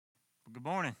Good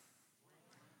morning.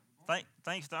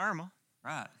 Thanks to Irma.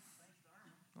 Right.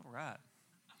 All right.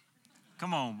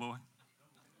 Come on, boy.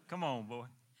 Come on, boy.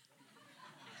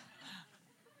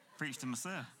 Preach to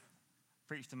myself.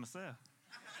 Preach to myself.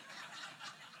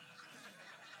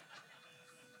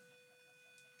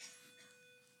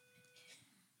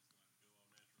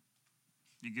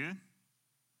 You good?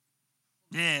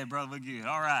 Yeah, brother, we're good.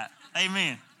 All right.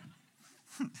 Amen.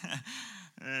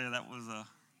 Yeah, that was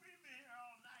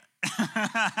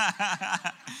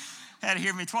had to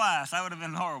hear me twice. That would have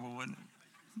been horrible, wouldn't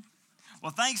it?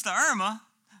 Well, thanks to Irma,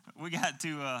 we got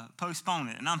to postpone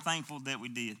it, and I'm thankful that we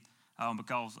did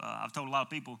because I've told a lot of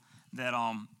people that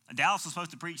Dallas was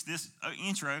supposed to preach this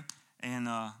intro, and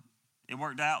it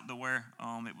worked out to where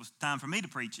it was time for me to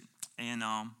preach it, and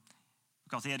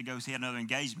because he had to go, so he had another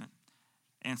engagement.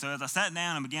 And so as I sat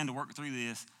down and began to work through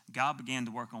this, God began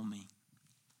to work on me.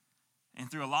 And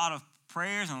through a lot of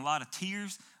prayers and a lot of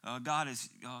tears, God has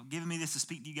given me this to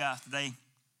speak to you guys today.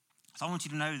 So I want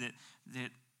you to know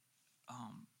that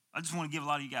I just want to give a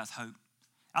lot of you guys hope.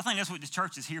 I think that's what this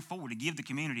church is here for, to give the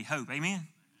community hope. Amen?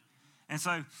 And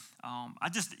so I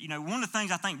just, one of the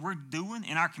things I think we're doing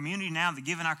in our community now to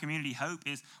giving our community hope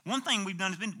is one thing we've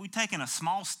done is we've taken a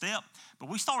small step, but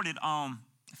we started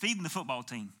feeding the football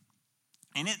team.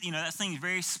 And that seems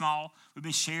very small. We've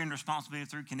been sharing the responsibility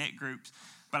through Connect groups.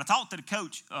 But I talked to the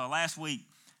coach last week,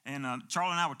 and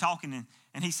Charlie and I were talking,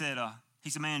 and he said,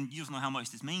 man, you just know how much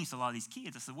this means to a lot of these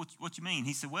kids. I said, what you mean?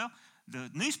 He said, well, the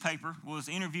newspaper was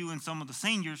interviewing some of the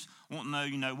seniors,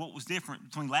 wanting to know, what was different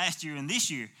between last year and this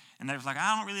year. And they was like,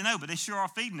 I don't really know, but they sure are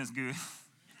feeding us good.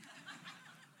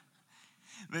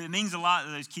 But it means a lot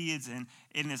to those kids, and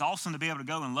it's awesome to be able to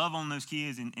go and love on those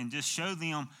kids and just show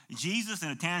them Jesus in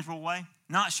a tangible way,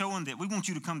 not showing that we want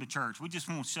you to come to church. We just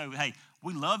want to show, hey,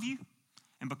 we love you,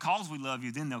 and because we love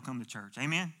you, then they'll come to church.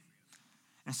 Amen?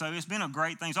 And so it's been a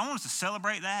great thing. So I want us to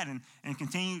celebrate that and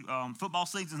continue. Football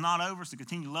season's not over, so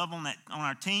continue to love on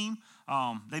our team.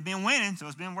 They've been winning, so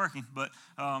it's been working. But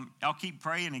I'll keep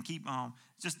praying and keep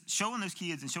just showing those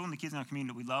kids and showing the kids in our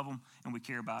community that we love them and we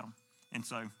care about them.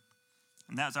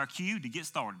 And that's our cue to get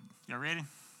started. Y'all ready?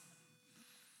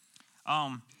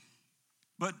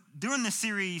 But during this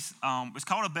series, it's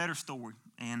called A Better Story.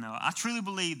 And I truly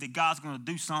believe that God's going to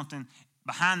do something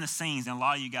behind the scenes in a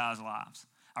lot of you guys' lives.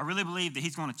 I really believe that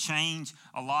he's going to change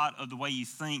a lot of the way you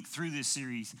think through this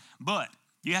series. But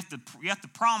you have to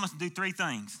promise to do three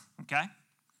things, okay?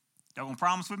 Y'all want to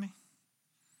promise with me?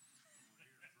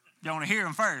 Y'all want to hear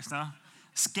them first, huh?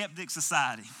 Skeptic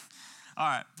Society. All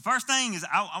right. The first thing is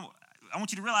I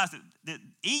want you to realize that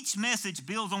each message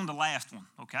builds on the last one,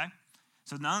 okay?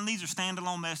 So none of these are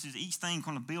standalone messages. Each thing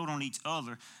going to build on each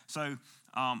other. So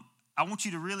I want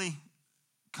you to really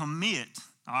commit,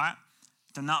 all right,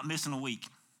 to not missing a week.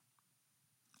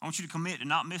 I want you to commit to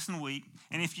not missing a week.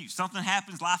 And if something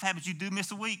happens, life happens, you do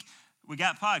miss a week, we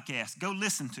got podcasts. Go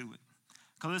listen to it.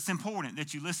 Because it's important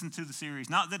that you listen to the series.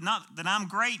 Not that I'm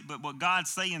great, but what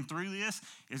God's saying through this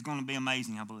is going to be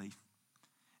amazing, I believe.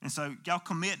 And so y'all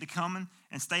commit to coming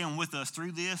and staying with us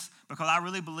through this, because I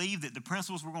really believe that the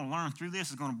principles we're going to learn through this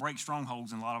is going to break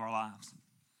strongholds in a lot of our lives.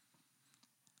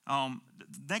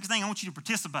 The next thing, I want you to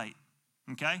participate,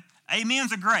 okay?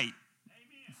 Amens are great.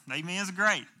 Amens are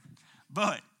great.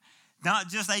 But not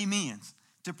just amens,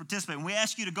 to participate. When we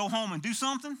ask you to go home and do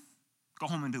something, go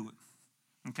home and do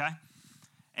it, okay?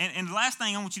 And the last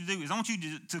thing I want you to do is I want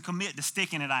you to commit to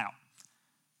sticking it out.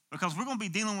 Because we're going to be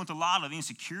dealing with a lot of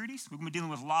insecurities. We're going to be dealing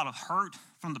with a lot of hurt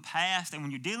from the past. And when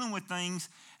you're dealing with things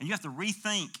and you have to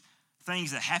rethink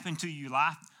things that happen to your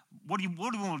life, what do we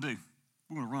want to do?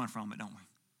 We're going to run from it, don't we?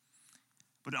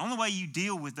 But the only way you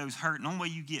deal with those hurt, and the only way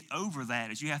you get over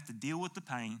that is you have to deal with the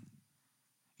pain.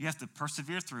 You have to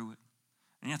persevere through it.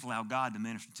 And you have to allow God to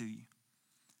minister to you.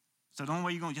 So the only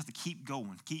way you have to keep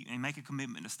going, and make a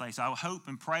commitment to stay. So I hope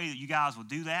and pray that you guys will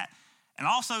do that. And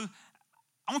also,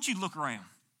 I want you to look around.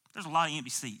 There's a lot of empty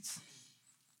seats.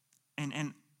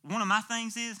 And one of my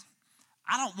things is,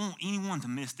 I don't want anyone to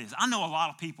miss this. I know a lot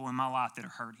of people in my life that are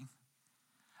hurting.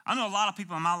 I know a lot of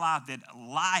people in my life that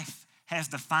life has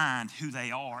defined who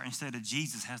they are instead of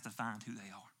Jesus has defined who they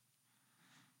are.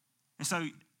 And so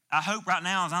I hope right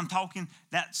now as I'm talking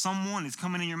that someone is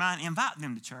coming in your mind, invite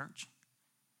them to church.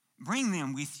 Bring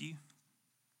them with you.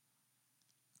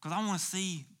 Because I want to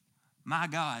see my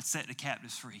God set the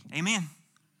captives free. Amen.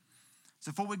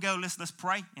 So before we go, let's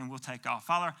pray and we'll take off.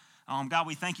 Father, God,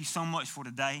 we thank you so much for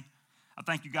today. I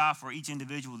thank you, God, for each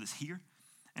individual that's here.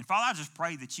 And Father, I just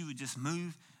pray that you would just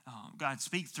move. God,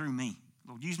 speak through me.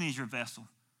 Lord, use me as your vessel.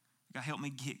 God, help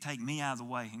me take me out of the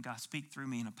way. And God, speak through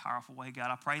me in a powerful way. God,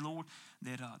 I pray, Lord,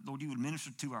 that, Lord, you would minister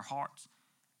to our hearts.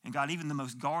 And God, even the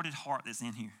most guarded heart that's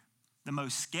in here, the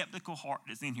most skeptical heart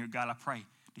that's in here, God, I pray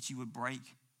that you would break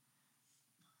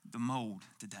the mold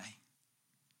today.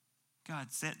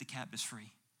 God, set the captives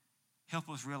free. Help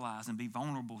us realize and be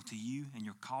vulnerable to you and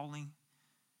your calling.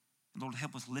 And Lord,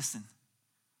 help us listen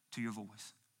to your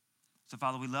voice. So,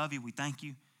 Father, we love you. We thank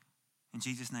you. In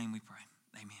Jesus' name we pray.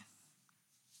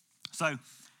 Amen.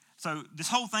 So this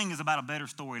whole thing is about a better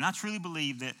story. And I truly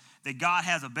believe that God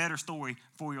has a better story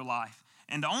for your life.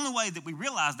 And the only way that we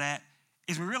realize that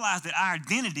is we realize that our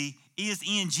identity is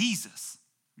in Jesus.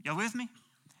 Y'all with me?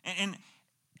 And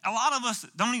a lot of us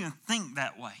don't even think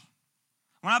that way.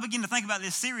 When I began to think about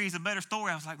this series, A Better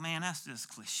Story, I was like, man, that's just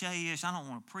cliche-ish. I don't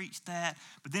want to preach that.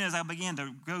 But then as I began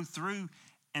to go through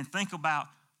and think about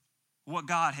what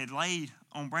God had laid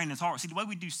on Brandon's heart. See, the way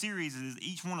we do series is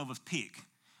each one of us pick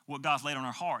what God's laid on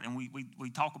our heart. And we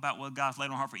talk about what God's laid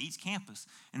on our heart for each campus.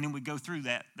 And then we go through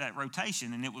that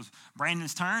rotation. And it was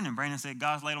Brandon's turn. And Brandon said,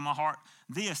 God's laid on my heart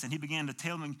this. And he began to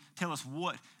tell us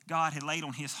what God had laid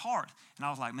on his heart. And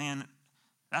I was like, man,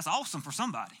 that's awesome for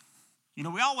somebody. You know,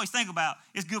 we always think about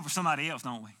it's good for somebody else,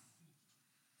 don't we?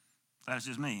 That's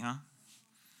just me, huh?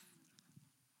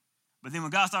 But then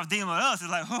when God starts dealing with us, it's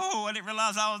like, oh, I didn't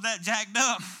realize I was that jacked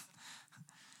up.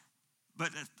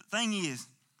 But the thing is,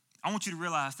 I want you to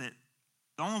realize that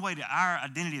the only way that our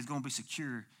identity is going to be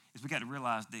secure is we got to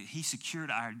realize that he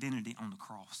secured our identity on the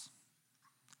cross.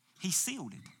 He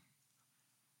sealed it.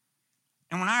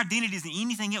 And when our identity isn't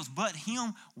anything else but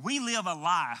him, we live a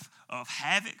life of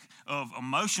havoc, of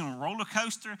emotional roller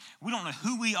coaster. We don't know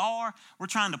who we are. We're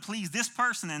trying to please this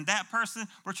person and that person.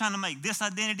 We're trying to make this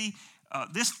identity,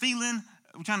 this feeling.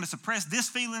 We're trying to suppress this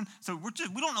feeling. So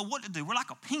we don't know what to do. We're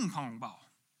like a ping pong ball.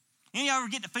 Any of y'all ever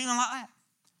get the feeling like that?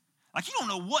 Like you don't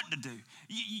know what to do.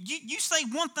 You say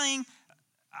one thing.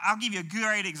 I'll give you a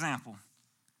great example.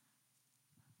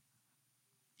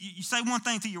 You say one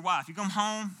thing to your wife. You come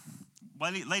home.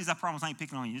 Ladies, I promise I ain't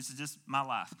picking on you. This is just my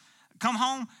life. Come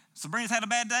home, Sabrina's had a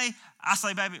bad day. I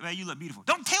say, baby, you look beautiful.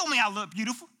 Don't tell me I look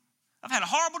beautiful. I've had a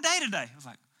horrible day today. I was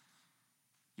like,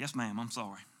 yes, ma'am, I'm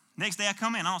sorry. Next day I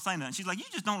come in, I don't say nothing. She's like, you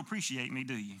just don't appreciate me,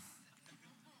 do you?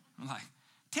 I'm like,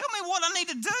 tell me what I need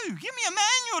to do. Give me a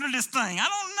manual to this thing. I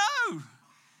don't know.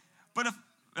 But if,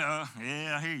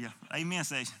 yeah, I hear you. Amen,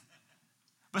 station.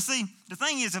 But see, the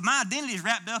thing is, if my identity is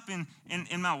wrapped up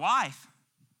in my wife,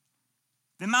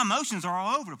 then my emotions are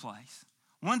all over the place.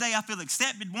 One day I feel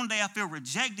accepted. One day I feel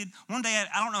rejected. One day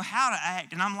I don't know how to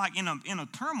act, and I'm like in a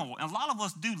turmoil. And a lot of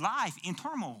us do life in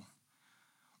turmoil.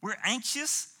 We're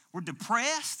anxious. We're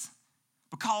depressed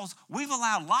because we've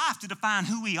allowed life to define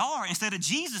who we are instead of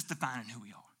Jesus defining who we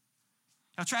are.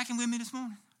 Y'all tracking with me this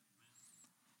morning?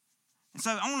 And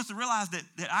so I want us to realize that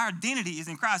our identity is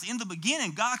in Christ. In the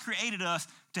beginning, God created us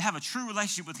to have a true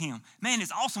relationship with him. Man,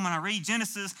 it's awesome when I read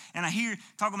Genesis and I hear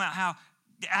talking about how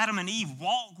Adam and Eve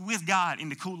walked with God in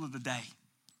the cool of the day.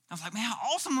 I was like, man, how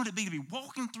awesome would it be to be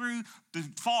walking through the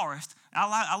forest?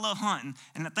 I love hunting,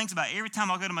 and I think about every time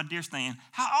I go to my deer stand,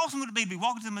 how awesome would it be to be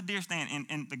walking to my deer stand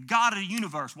and the God of the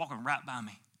universe walking right by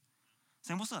me,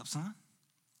 saying, what's up, son?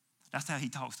 That's how he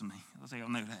talks to me. I'll say, y'all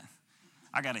know that.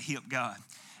 I got a hip God.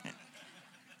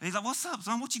 He's like, what's up,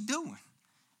 son? What you doing?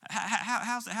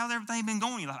 How's everything been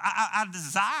going? I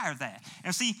desire that.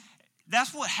 And see,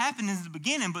 that's what happened in the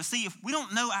beginning. But see, if we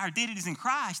don't know our identity is in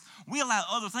Christ, we allow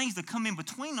other things to come in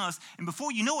between us. And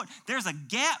before you know it, there's a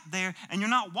gap there, and you're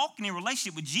not walking in a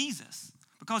relationship with Jesus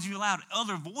because you allowed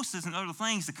other voices and other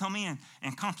things to come in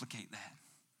and complicate that.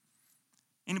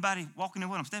 Anybody walking in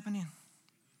what I'm stepping in?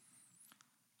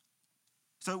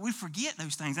 So we forget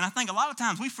those things. And I think a lot of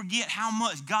times we forget how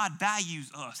much God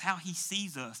values us, how he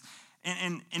sees us.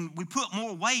 And we put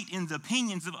more weight in the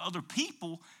opinions of other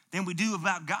people than we do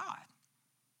about God.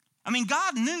 I mean,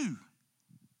 God knew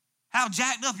how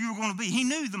jacked up you were going to be. He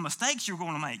knew the mistakes you were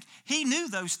going to make. He knew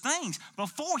those things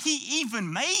before he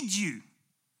even made you.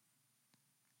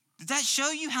 Did that show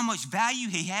you how much value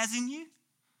he has in you?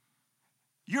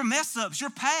 Your mess ups, your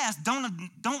past don't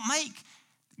make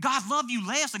God love you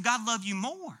less or God love you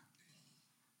more.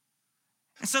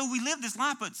 And so we live this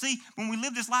life, but see, when we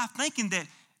live this life thinking that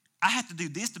I have to do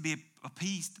this to be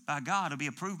appeased by God, to be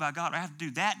approved by God, or I have to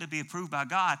do that to be approved by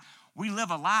God, we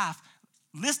live a life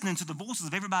listening to the voices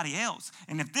of everybody else.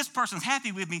 And if this person's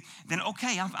happy with me, then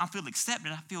okay, I feel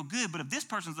accepted, I feel good. But if this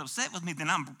person's upset with me, then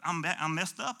I'm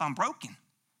messed up, I'm broken.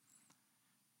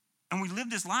 And we live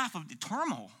this life of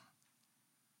turmoil.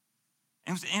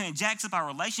 And it jacks up our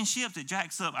relationships, it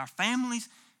jacks up our families,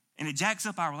 and it jacks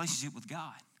up our relationship with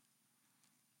God.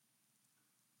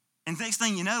 And the next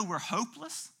thing you know, we're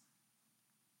hopeless.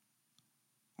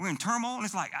 We're in turmoil, and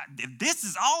it's like, if this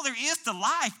is all there is to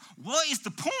life, what is the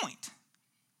point?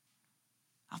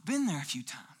 I've been there a few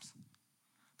times.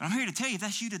 But I'm here to tell you, if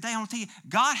that's you today, I want to tell you,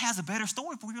 God has a better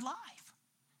story for your life.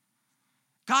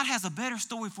 God has a better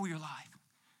story for your life.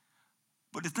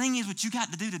 But the thing is, what you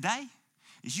got to do today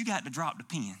is you got to drop the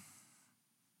pen.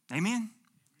 Amen?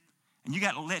 And you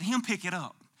got to let him pick it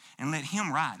up and let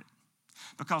him write it.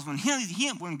 Because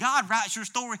when God writes your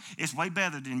story, it's way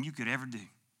better than you could ever do.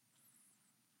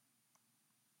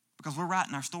 Because we're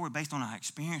writing our story based on our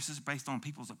experiences, based on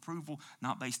people's approval,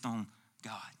 not based on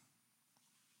God.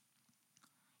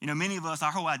 You know, many of us,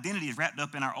 our whole identity is wrapped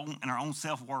up in our own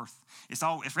self-worth. It's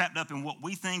wrapped up in what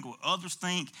we think, what others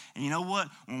think. And you know what?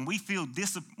 When we feel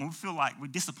like we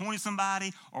disappointed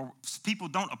somebody or people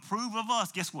don't approve of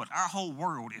us, guess what? Our whole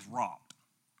world is rocked.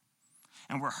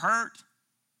 And we're hurt.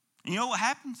 And you know what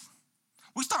happens?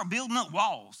 We start building up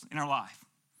walls in our life.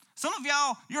 Some of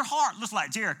y'all, your heart looks like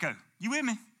Jericho. You with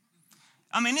me?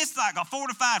 I mean, it's like a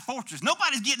fortified fortress.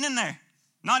 Nobody's getting in there,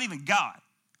 not even God.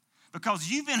 Because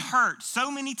you've been hurt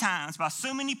so many times by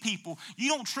so many people, you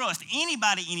don't trust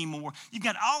anybody anymore. You've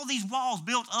got all these walls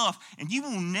built up, and you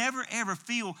will never, ever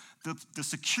feel the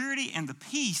security and the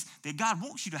peace that God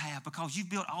wants you to have because you've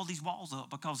built all these walls up,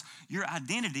 because your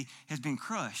identity has been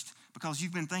crushed, because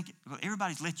you've been thinking,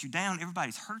 everybody's let you down,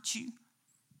 everybody's hurt you.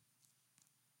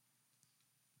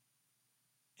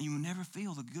 And you will never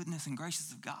feel the goodness and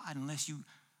graces of God unless you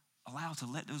allow to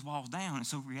let those walls down. And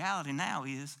so reality now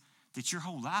is that your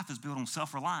whole life is built on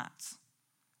self-reliance.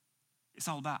 It's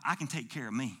all about, I can take care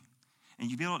of me. And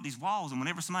you build up these walls, and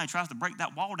whenever somebody tries to break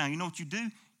that wall down, you know what you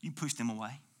do? You push them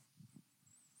away.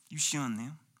 You shun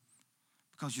them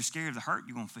because you're scared of the hurt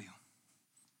you're going to feel.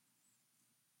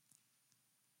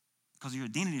 Because your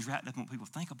identity is wrapped up in what people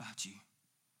think about you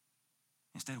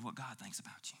instead of what God thinks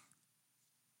about you.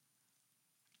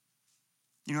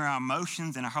 You know, our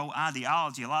emotions and our whole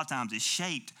ideology a lot of times is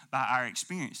shaped by our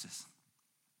experiences.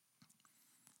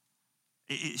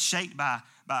 It's shaped by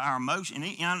our emotion.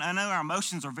 And I know our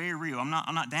emotions are very real. I'm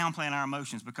not downplaying our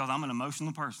emotions because I'm an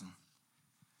emotional person.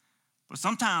 But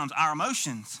sometimes our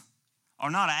emotions are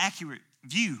not an accurate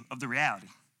view of the reality.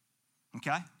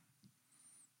 Okay?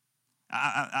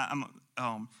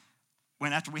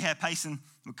 When after we had Payson,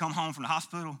 we come home from the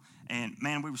hospital, and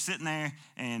man, we were sitting there,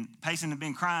 and Payson had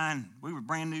been crying. We were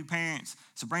brand new parents.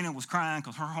 Sabrina was crying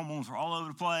because her hormones were all over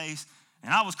the place.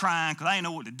 And I was crying because I didn't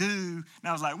know what to do. And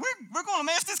I was like, we're going to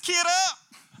mess this kid up.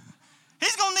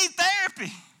 He's going to need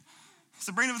therapy.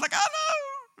 Sabrina was like, I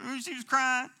know. She was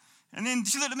crying. And then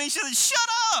she looked at me, she said, shut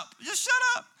up. Just shut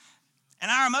up.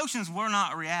 And our emotions were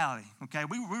not a reality, okay?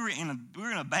 We were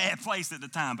in a bad place at the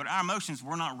time, but our emotions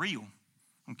were not real,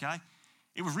 okay?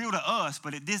 It was real to us,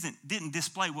 but it didn't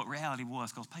display what reality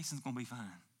was, because Payson's going to be fine.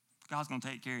 God's going to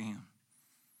take care of him,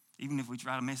 even if we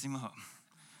try to mess him up.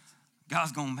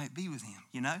 God's going to be with him,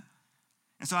 you know?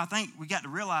 And so I think we got to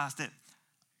realize that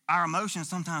our emotions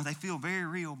sometimes, they feel very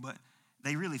real, but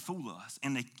they really fool us.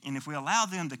 And if we allow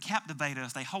them to captivate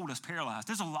us, they hold us paralyzed.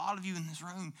 There's a lot of you in this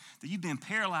room that you've been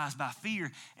paralyzed by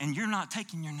fear, and you're not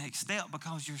taking your next step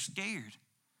because you're scared.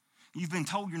 You've been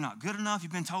told you're not good enough.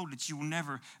 You've been told that you will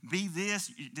never be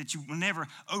this, that you will never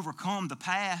overcome the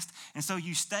past. And so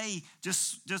you stay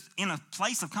just in a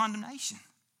place of condemnation.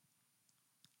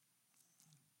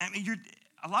 I mean,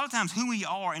 a lot of times who we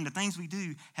are and the things we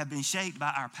do have been shaped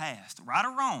by our past, right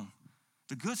or wrong.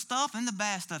 The good stuff and the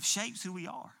bad stuff shapes who we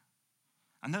are.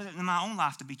 I know that in my own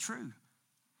life to be true.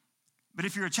 But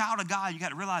if you're a child of God, you got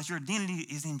to realize your identity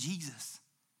is in Jesus.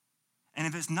 And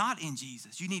if it's not in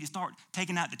Jesus, you need to start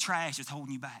taking out the trash that's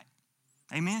holding you back.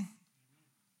 Amen?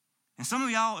 And some of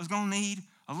y'all is going to need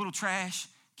a little trash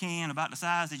can about the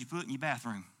size that you put in your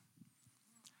bathroom.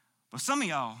 But some of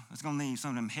y'all is going to need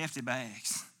some of them hefty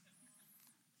bags.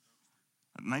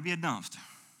 Maybe a dumpster.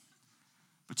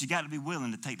 But you got to be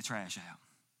willing to take the trash out.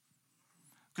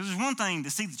 Because there's one thing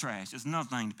to see the trash. There's another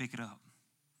thing to pick it up.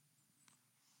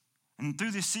 And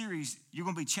through this series, you're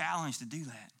going to be challenged to do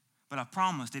that. But I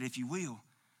promise that if you will,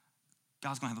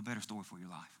 God's going to have a better story for your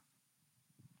life.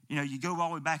 You know, you go all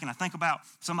the way back, and I think about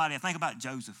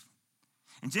Joseph.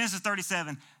 In Genesis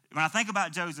 37, when I think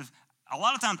about Joseph, a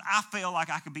lot of times I feel like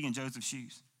I could be in Joseph's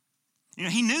shoes. You know,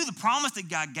 he knew the promise that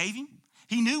God gave him.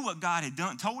 He knew what God had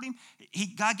told him.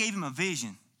 God gave him a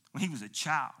vision when he was a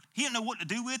child. He didn't know what to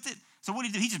do with it. So what did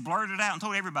he do? He just blurted it out and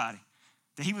told everybody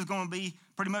that he was going to be,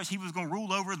 pretty much, he was going to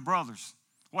rule over his brothers.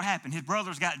 What happened? His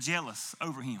brothers got jealous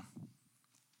over him.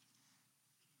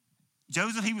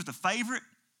 Joseph, he was the favorite.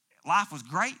 Life was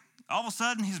great. All of a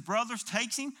sudden, his brothers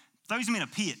takes him, throws him in a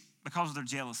pit because of their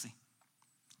jealousy.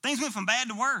 Things went from bad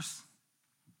to worse.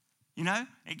 You know,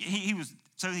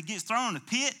 So he gets thrown in the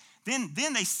pit.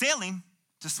 Then they sell him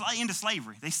into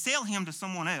slavery. They sell him to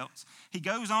someone else. He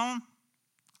goes on.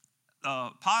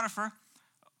 Potiphar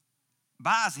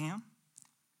buys him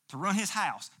to run his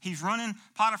house. He's running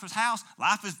Potiphar's house.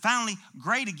 Life is finally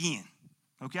great again.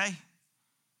 Okay?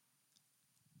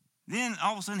 Then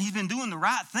all of a sudden he's been doing the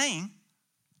right thing.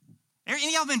 Any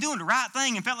of y'all been doing the right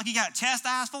thing and felt like he got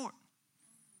chastised for it?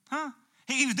 Huh?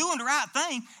 He was doing the right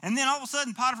thing, and then all of a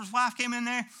sudden Potiphar's wife came in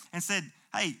there and said,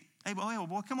 hey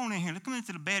boy, come on in here. Come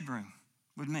into the bedroom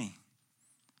with me.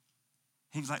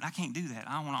 He was like, I can't do that.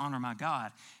 I want to honor my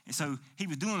God. And so he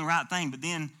was doing the right thing, but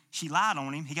then she lied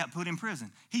on him. He got put in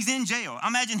prison. He's in jail. I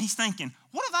imagine he's thinking,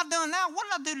 what have I done now? What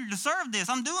did I do to deserve this?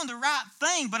 I'm doing the right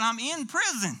thing, but I'm in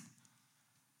prison.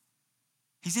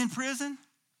 He's in prison,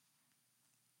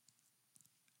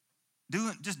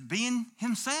 just being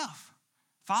himself,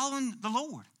 following the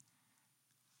Lord.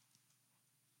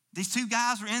 These two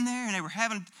guys were in there, and they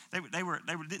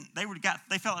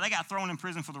felt like they got thrown in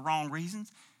prison for the wrong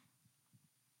reasons.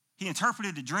 He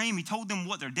interpreted the dream. He told them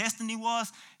what their destiny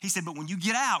was. He said, but when you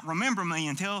get out, remember me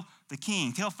and tell the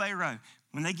king, tell Pharaoh.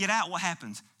 When they get out, what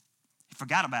happens? He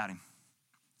forgot about him.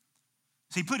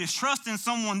 So he put his trust in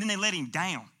someone, then they let him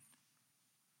down.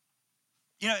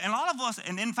 You know, and a lot of us,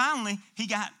 and then finally,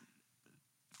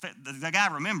 the guy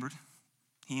remembered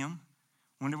him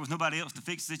when there was nobody else to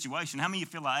fix the situation. How many of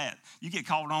you feel like that? You get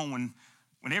called on when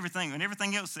everything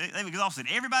else, they've exhausted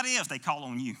everybody else, they call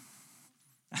on you.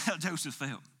 That's how Joseph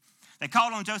felt. They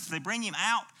called on Joseph, they bring him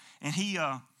out, and he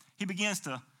begins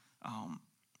to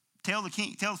tell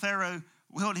the Pharaoh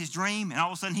what his dream, and all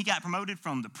of a sudden he got promoted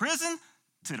from the prison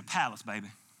to the palace, baby.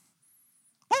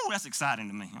 Woo, that's exciting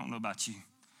to me. I don't know about you.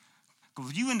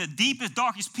 Because you in the deepest,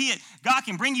 darkest pit, God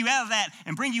can bring you out of that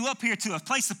and bring you up here to a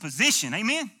place of position.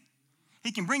 Amen?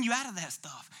 He can bring you out of that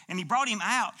stuff. And he brought him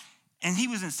out, and he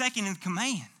was in second in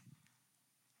command.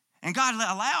 And God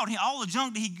allowed him all the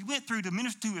junk that he went through to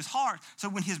minister to his heart. So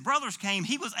when his brothers came,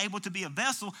 he was able to be a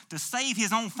vessel to save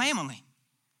his own family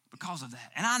because of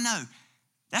that. And I know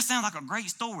that sounds like a great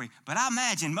story, but I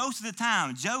imagine most of the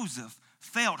time Joseph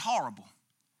felt horrible.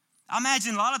 I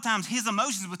imagine a lot of times his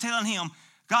emotions were telling him,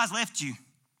 God's left you.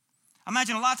 I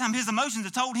imagine a lot of times his emotions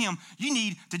have told him, you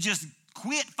need to just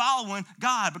quit following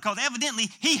God because evidently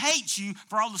he hates you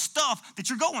for all the stuff that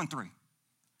you're going through.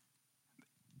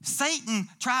 Satan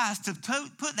tries to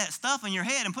put that stuff in your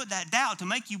head and put that doubt to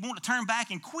make you want to turn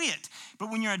back and quit.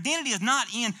 But when your identity is not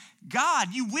in God,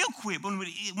 you will quit. But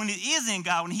when it is in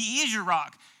God, when he is your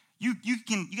rock, you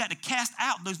got to cast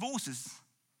out those voices.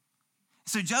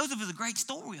 So Joseph is a great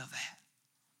story of that.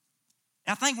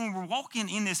 I think when we're walking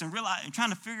in this and trying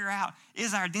to figure out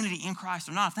is our identity in Christ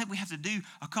or not, I think we have to do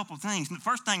a couple of things. And the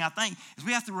first thing I think is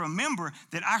we have to remember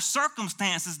that our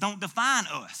circumstances don't define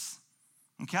us,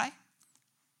 okay?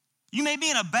 You may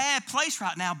be in a bad place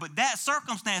right now, but that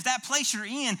circumstance, that place you're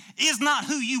in is not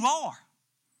who you are.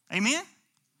 Amen?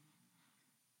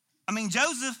 I mean,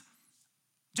 Joseph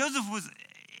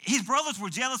his brothers were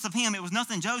jealous of him. It was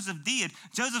nothing Joseph did.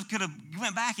 Joseph could have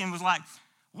went back and was like,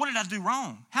 what did I do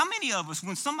wrong? How many of us,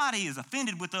 when somebody is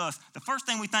offended with us, the first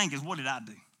thing we think is, what did I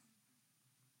do?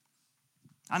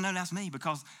 I know that's me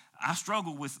because I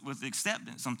struggle with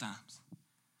acceptance sometimes.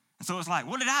 And so it's like,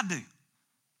 what did I do?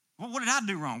 What did I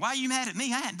do wrong? Why are you mad at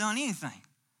me? I hadn't done anything.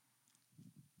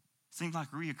 Seems like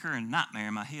a reoccurring nightmare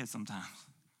in my head sometimes.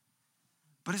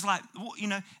 But it's like, you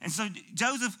know, and so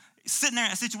Joseph sitting there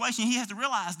in a situation, he has to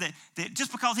realize that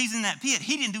just because he's in that pit,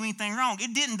 he didn't do anything wrong.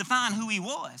 It didn't define who he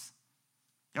was.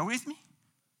 Y'all with me?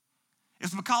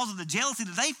 It's because of the jealousy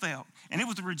that they felt, and it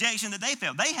was the rejection that they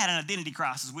felt. They had an identity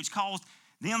crisis, which caused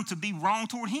them to be wrong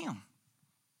toward him.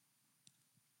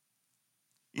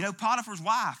 You know, Potiphar's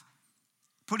wife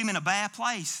put him in a bad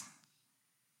place,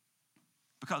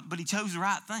 but he chose the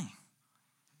right thing.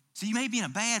 So you may be in a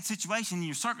bad situation, and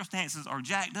your circumstances are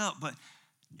jacked up, but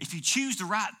if you choose the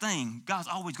right thing, God's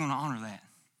always going to honor that.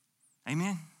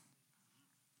 Amen?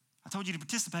 I told you to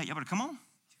participate. Y'all better come on.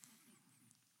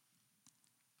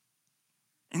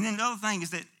 And then the other thing is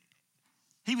that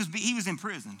he was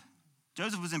imprisoned.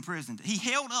 Joseph was imprisoned. He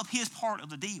held up his part of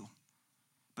the deal,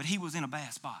 but he was in a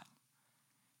bad spot.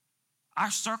 Our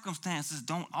circumstances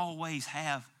don't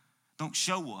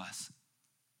show us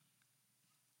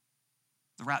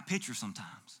the right picture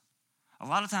sometimes. A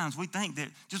lot of times we think that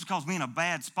just because we're in a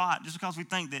bad spot, just because we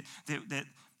think that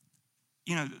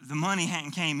you know, the money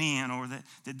hadn't came in, or that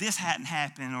this hadn't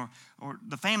happened, or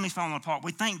the family's falling apart,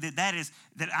 we think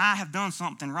that I have done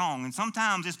something wrong. And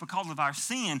sometimes it's because of our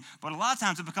sin, but a lot of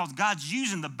times it's because God's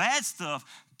using the bad stuff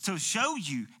to show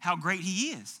you how great he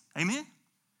is. Amen?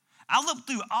 I looked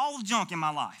through all the junk in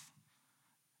my life.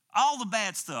 All the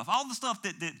bad stuff, all the stuff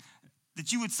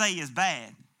that you would say is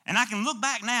bad. And I can look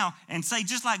back now and say,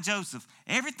 just like Joseph,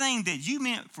 everything that you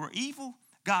meant for evil,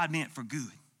 God meant for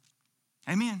good.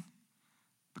 Amen.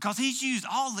 Because he's used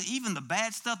even the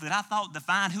bad stuff that I thought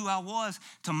defined who I was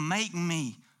to make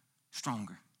me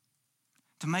stronger,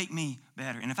 to make me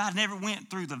better. And if I'd never went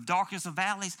through the darkest of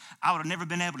valleys, I would have never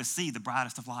been able to see the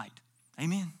brightest of light.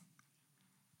 Amen.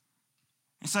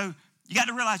 And so you got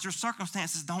to realize your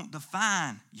circumstances don't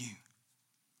define you.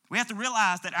 We have to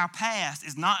realize that our past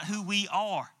is not who we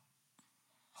are.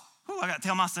 I got to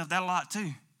tell myself that a lot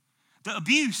too. The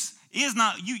abuse is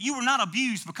not, you were not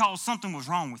abused because something was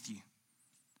wrong with you.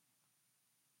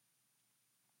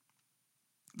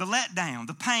 The letdown,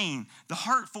 the pain, the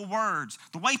hurtful words,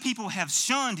 the way people have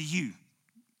shunned you.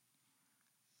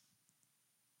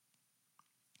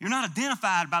 You're not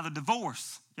identified by the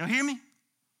divorce. Y'all hear me?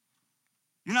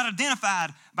 You're not identified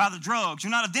by the drugs.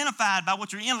 You're not identified by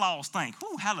what your in-laws think.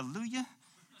 Ooh, hallelujah.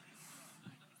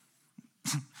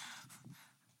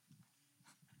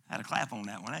 I had a clap on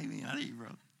that one. Amen. I hear you,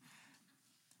 brother.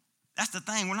 That's the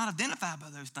thing. We're not identified by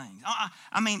those things. I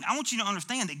want you to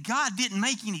understand that God didn't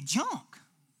make any junk.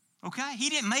 Okay? He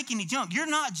didn't make any junk. You're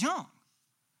not junk.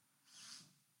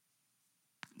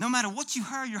 No matter what you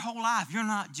heard your whole life, you're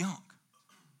not junk.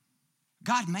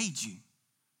 God made you.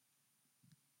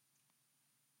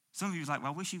 Some of you are like,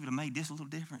 well, I wish he would have made this a little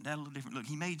different, that a little different. Look,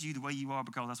 he made you the way you are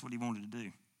because that's what he wanted to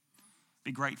do.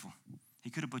 Be grateful. He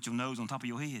could have put your nose on top of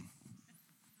your head.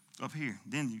 Up here.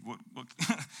 Then, well,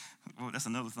 that's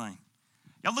another thing.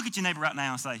 Y'all look at your neighbor right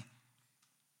now and say,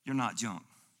 you're not junk.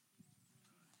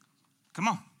 Come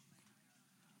on.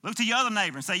 Look to your other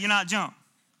neighbor and say, you're not junk.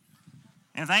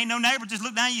 And if there ain't no neighbor, just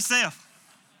look down at yourself.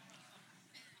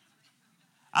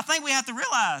 I think we have to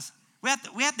realize, we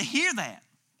have to hear that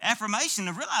affirmation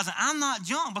of realizing I'm not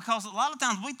junk, because a lot of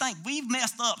times we think we've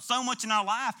messed up so much in our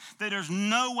life that there's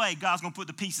no way God's going to put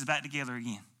the pieces back together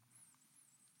again.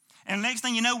 And the next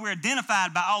thing you know, we're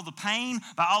identified by all the pain,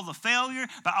 by all the failure,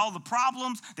 by all the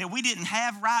problems that we didn't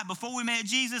have right before we met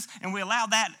Jesus, and we allow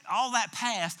all that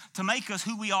past to make us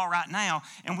who we are right now,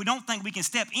 and we don't think we can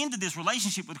step into this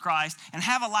relationship with Christ and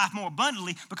have a life more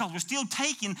abundantly because we're still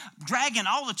dragging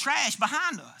all the trash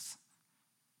behind us.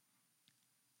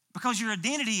 Because your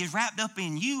identity is wrapped up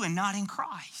in you and not in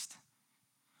Christ.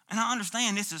 And I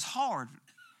understand this is hard.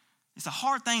 It's a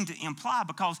hard thing to imply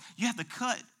because you have to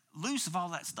cut loose of all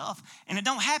that stuff. And it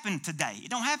don't happen today. It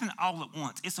don't happen all at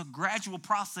once. It's a gradual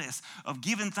process of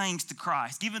giving things to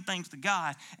Christ, giving things to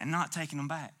God, and not taking them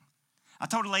back. I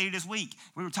told a lady this week,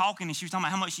 we were talking, and she was talking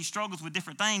about how much she struggles with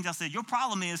different things. I said, your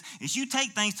problem is you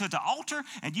take things to the altar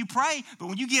and you pray, but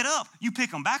when you get up, you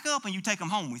pick them back up and you take them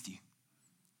home with you.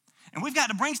 And we've got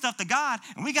to bring stuff to God,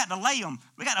 and we got to lay them.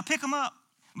 We got to pick them up.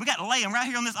 We got to lay them right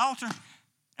here on this altar,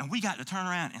 and we got to turn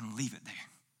around and leave it there.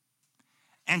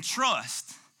 And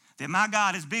trust that my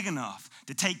God is big enough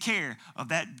to take care of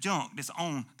that junk that's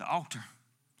on the altar.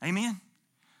 Amen?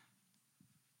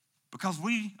 Because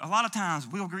a lot of times,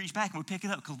 we'll reach back and we pick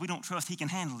it up because we don't trust he can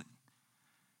handle it.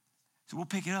 So we'll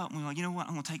pick it up and we're like, you know what,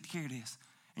 I'm going to take care of this.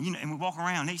 And we walk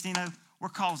around. Next thing you know, we're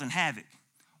causing havoc.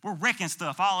 We're wrecking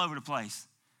stuff all over the place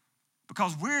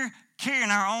because we're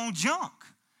carrying our own junk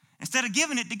instead of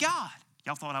giving it to God.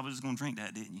 Y'all thought I was just going to drink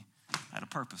that, didn't you? I had a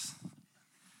purpose.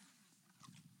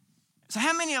 So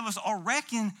how many of us are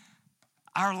wrecking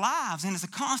our lives? And it's a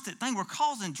constant thing. We're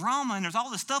causing drama, and there's all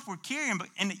this stuff we're carrying,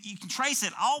 and you can trace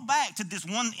it all back to this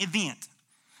one event,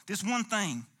 this one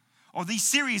thing, or these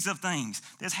series of things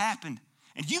that's happened.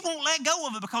 And you won't let go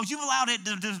of it because you've allowed it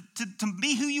to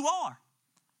be who you are.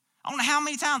 I don't know how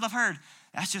many times I've heard,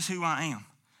 that's just who I am.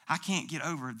 I can't get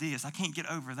over this. I can't get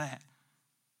over that.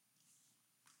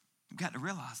 You've got to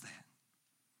realize that.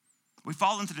 We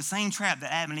fall into the same trap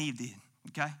that Adam and Eve did,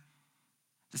 okay?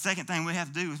 The second thing we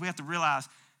have to do is we have to realize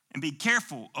and be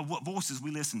careful of what voices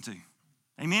we listen to.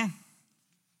 Amen?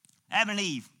 Adam and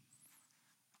Eve,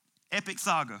 epic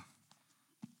saga.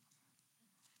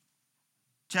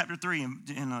 Chapter 3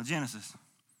 in Genesis,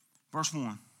 verse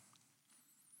 1.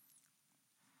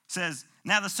 Says,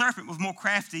 now the serpent was more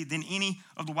crafty than any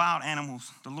of the wild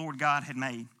animals the Lord God had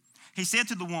made. He said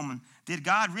to the woman, did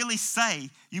God really say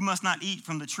you must not eat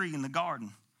from the tree in the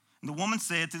garden? And the woman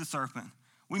said to the serpent,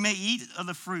 we may eat of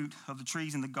the fruit of the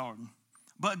trees in the garden.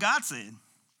 But God said,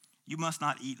 you must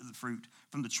not eat of the fruit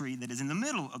from the tree that is in the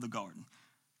middle of the garden.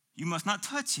 You must not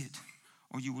touch it,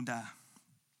 or you will die.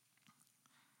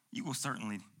 You will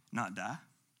certainly not die.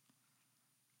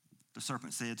 The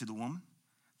serpent said to the woman,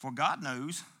 for God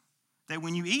knows that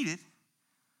when you eat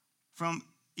from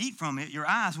it, your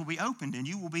eyes will be opened, and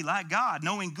you will be like God,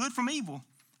 knowing good from evil.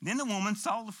 Then the woman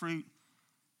saw the fruit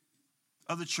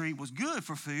of the tree was good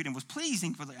for food and was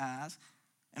pleasing for the eyes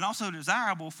and also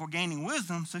desirable for gaining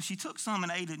wisdom. So she took some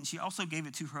and ate it, and she also gave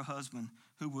it to her husband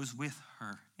who was with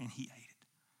her, and he ate it.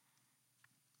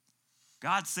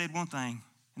 God said one thing,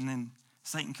 and then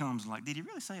Satan comes like, did he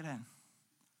really say that?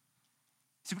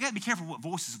 See, we got to be careful what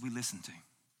voices we listen to.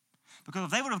 Because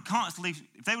if they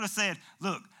would have said,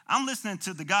 look, I'm listening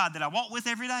to the God that I walk with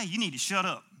every day, you need to shut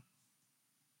up.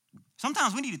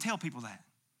 Sometimes we need to tell people that.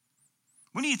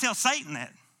 We need to tell Satan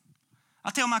that.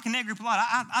 I tell my Connect group a lot.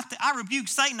 I rebuke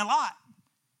Satan a lot.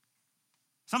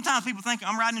 Sometimes people think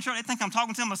I'm riding in truck. They think I'm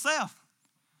talking to myself.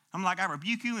 I'm like, I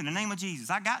rebuke you in the name of Jesus.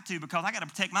 I got to, because I got to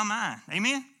protect my mind.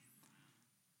 Amen?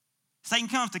 Satan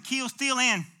comes to kill, steal,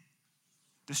 and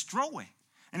destroy.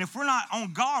 And if we're not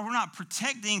on guard, we're not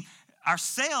protecting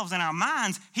ourselves and our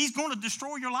minds, he's going to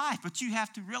destroy your life. But you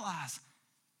have to realize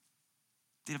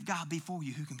that if God be for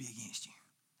you, who can be against you?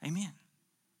 Amen?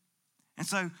 And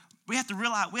so we have to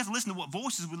realize, we have to listen to what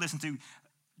voices we listen to.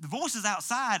 The voices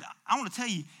outside, I want to tell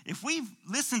you, if we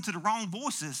listen to the wrong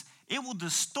voices, it will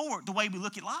distort the way we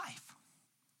look at life.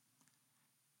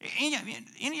 Any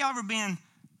of y'all ever been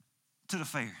to the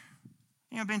fair?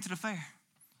 You ever been to the fair?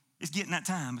 It's getting that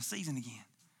time, the season again.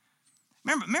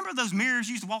 Remember those mirrors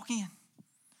you used to walk in?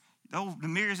 The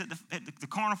mirrors at the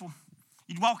carnival?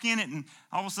 You'd walk in it, and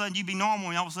all of a sudden you'd be normal,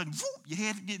 and all of a sudden, whoop, your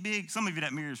head would get big. Some of you,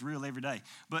 that mirror is real every day.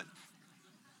 But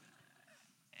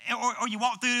or you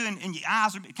walk through, and your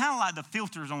eyes are kind of like the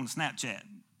filters on Snapchat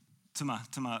to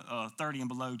my 30 and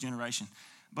below generation.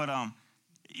 But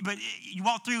you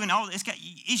walk through, and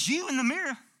it's you in the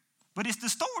mirror, but it's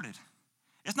distorted.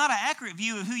 It's not an accurate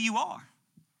view of who you are.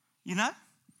 You know?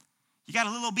 You got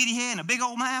a little bitty head and a big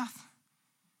old mouth.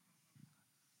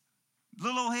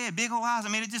 Little old head, big old eyes. I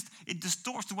mean, it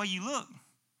distorts the way you look.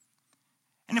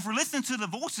 And if we're listening to the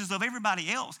voices of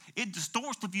everybody else, it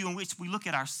distorts the view in which we look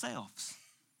at ourselves.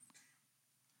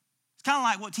 It's kind of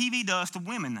like what TV does to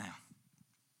women now.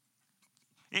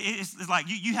 It's like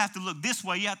you have to look this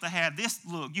way. You have to have this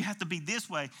look. You have to be this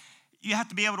way. You have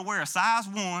to be able to wear a size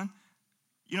 1.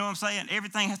 You know what I'm saying?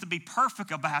 Everything has to be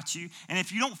perfect about you. And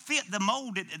if you don't fit the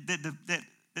mold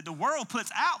that the world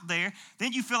puts out there,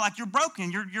 then you feel like you're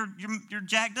broken. You're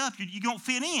jacked up. You don't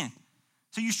fit in.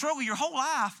 So you struggle your whole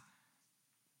life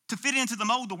to fit into the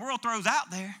mold the world throws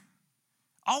out there,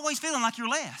 always feeling like you're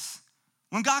less.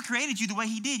 When God created you the way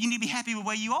he did, you need to be happy with the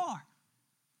way you are.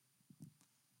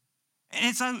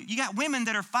 And so you got women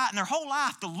that are fighting their whole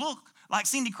life to look like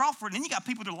Cindy Crawford, and then you got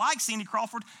people that like Cindy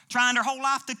Crawford trying their whole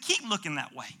life to keep looking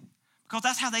that way because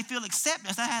that's how they feel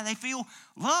acceptance, that's how they feel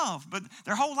love. But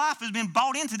their whole life has been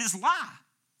bought into this lie.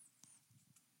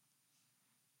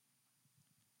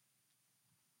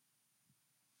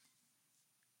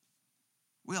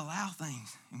 We allow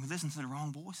things and we listen to the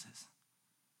wrong voices.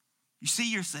 You see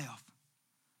yourself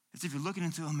as if you're looking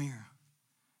into a mirror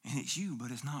and it's you,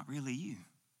 but it's not really you.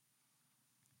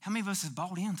 How many of us have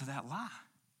bought into that lie?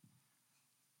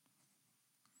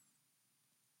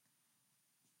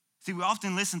 See, we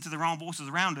often listen to the wrong voices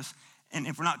around us, and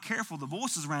if we're not careful, the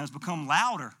voices around us become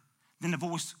louder than the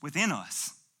voice within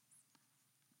us.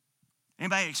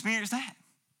 Anybody experience that?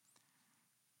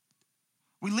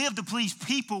 We live to please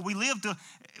people. We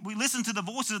listen to the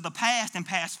voices of the past and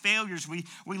past failures. We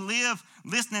live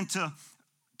listening to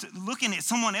looking at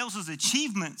someone else's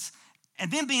achievements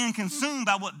and then being consumed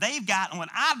by what they've got and what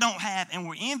I don't have, and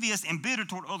we're envious and bitter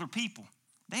toward other people.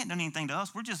 They ain't done anything to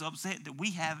us. We're just upset that we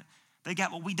have it. They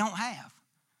got what we don't have.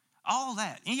 All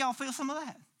that. Any of y'all feel some of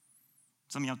that?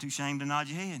 Some of y'all too ashamed to nod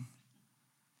your head.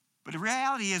 But the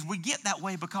reality is we get that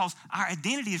way because our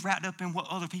identity is wrapped up in what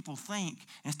other people think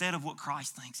instead of what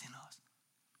Christ thinks in us.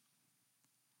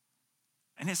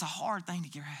 And it's a hard thing to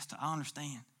grasp, I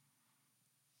understand.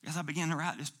 As I began to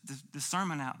write this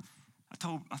sermon out, I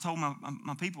told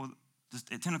my people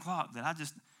just at 10 o'clock that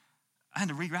I had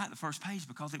to rewrite the first page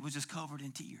because it was just covered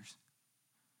in tears.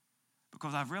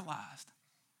 Because I've realized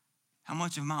how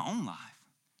much of my own life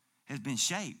has been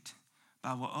shaped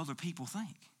by what other people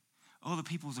think, other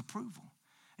people's approval.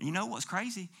 And you know what's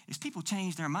crazy is people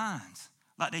change their minds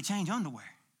like they change underwear.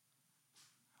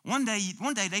 One day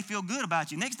they feel good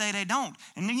about you. Next day they don't.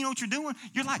 And then you know what you're doing?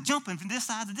 You're like jumping from this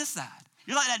side to this side.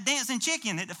 You're like that dancing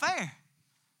chicken at the fair.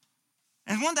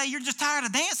 And one day you're just tired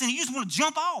of dancing. You just want to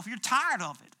jump off. You're tired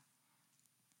of it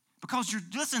because you're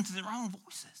listening to the wrong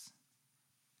voices.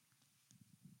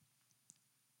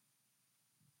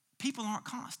 People aren't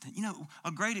constant. You know,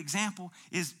 a great example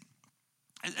is,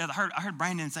 I heard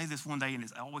Brandon say this one day, and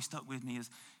it's always stuck with me, is,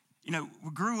 you know,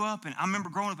 we grew up, and I remember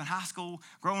growing up in high school,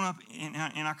 growing up in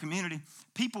our community,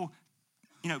 people,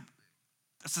 you know,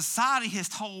 society has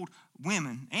told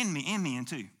women, and men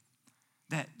too,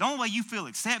 that the only way you feel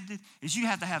accepted is you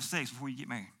have to have sex before you get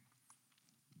married.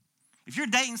 If you're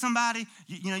dating somebody,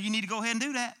 you need to go ahead and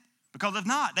do that, because if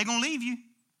not, they're going to leave you.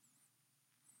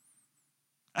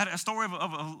 I had a story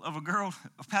of a girl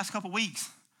the past couple weeks.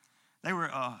 They were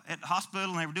at the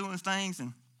hospital and they were doing things,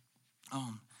 and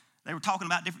they were talking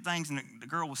about different things, and the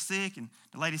girl was sick, and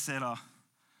the lady said,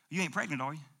 you ain't pregnant,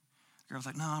 are you? The girl was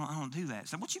like, no, I don't do that. I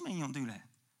said, what you mean you don't do that?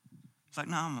 It's like,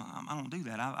 no, I don't do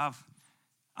that.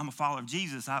 I'm a follower of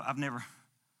Jesus. I've never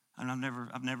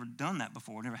done that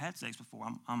before. Never had sex before.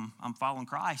 I'm following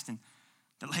Christ. And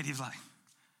the lady was like,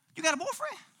 you got a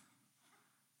boyfriend?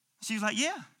 She was like,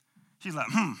 yeah. She's like,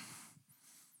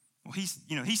 well,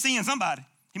 he's seeing somebody.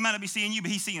 He might not be seeing you,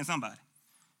 but he's seeing somebody.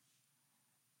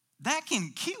 That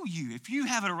can kill you if you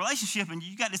have a relationship and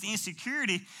you got this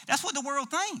insecurity. That's what the world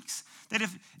thinks. That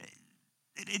if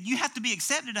you have to be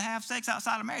accepted to have sex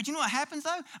outside of marriage. You know what happens,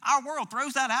 though? Our world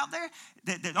throws that out there.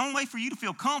 That the only way for you to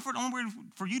feel comfort, the only way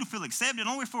for you to feel accepted, the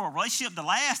only way for a relationship to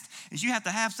last is you have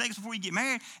to have sex before you get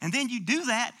married. And then you do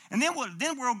that, and then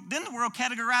the world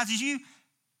categorizes you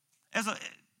as a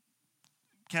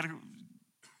category.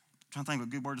 I'm trying to think of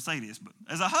a good word to say this, but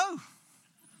as a hoe.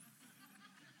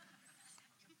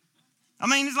 I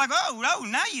mean, it's like,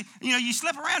 now you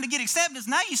slip around to get acceptance.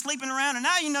 Now you're sleeping around, and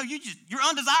now you're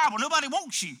undesirable. Nobody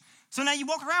wants you. So now you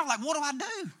walk around like, what do I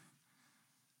do?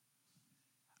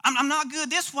 I'm not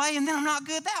good this way, and then I'm not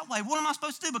good that way. What am I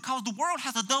supposed to do? Because the world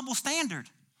has a double standard.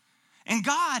 And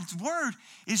God's word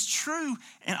is true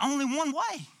in only one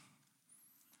way.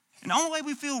 And the only way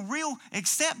we feel real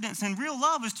acceptance and real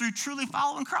love is through truly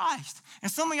following Christ.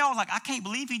 And some of y'all are like, I can't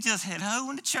believe he just had hoe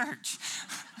in the church.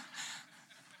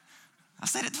 I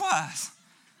said it twice.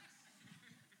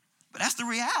 But that's the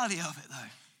reality of it,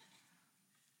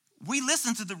 though. We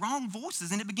listen to the wrong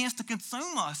voices, and it begins to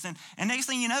consume us. And next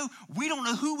thing you know, we don't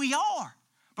know who we are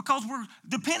because we're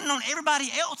depending on everybody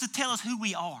else to tell us who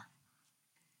we are.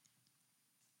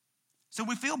 So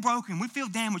we feel broken. We feel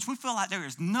damaged. We feel like there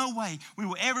is no way we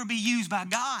will ever be used by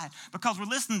God because we're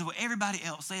listening to what everybody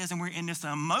else says, and we're in this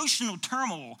emotional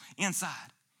turmoil inside.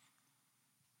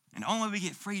 And the only way we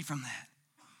get freed from that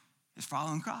is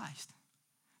following Christ.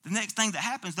 The next thing that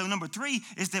happens, though, number 3,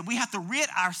 is that we have to rid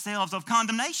ourselves of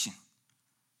condemnation.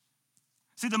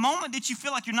 See, the moment that you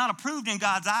feel like you're not approved in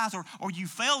God's eyes or you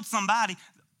failed somebody,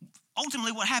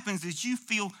 ultimately what happens is you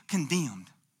feel condemned.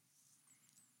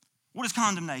 What is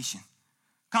condemnation?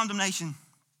 Condemnation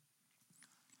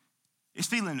is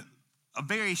feeling a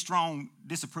very strong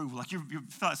disapproval. Like you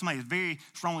feel like somebody is very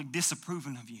strongly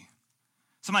disapproving of you.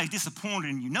 Somebody's disappointed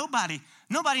in you. Nobody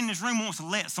in this room wants to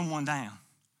let someone down.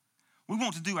 We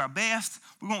want to do our best.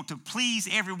 We want to please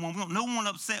everyone. We want no one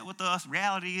upset with us.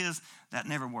 Reality is that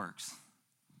never works.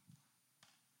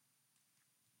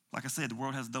 Like I said, the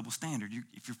world has a double standard.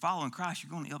 If you're following Christ,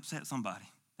 you're going to upset somebody.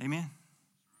 Amen?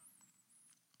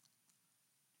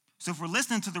 So if we're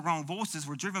listening to the wrong voices,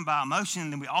 we're driven by emotion,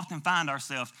 then we often find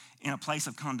ourselves in a place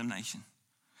of condemnation.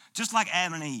 Just like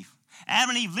Adam and Eve. Adam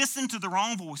and Eve listened to the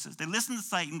wrong voices. They listened to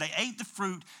Satan. They ate the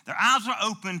fruit. Their eyes were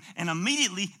open, and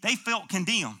immediately they felt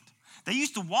condemned. They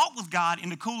used to walk with God in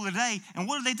the cool of the day, and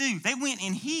what did they do? They went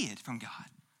and hid from God.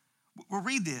 We'll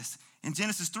read this in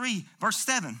Genesis 3, verse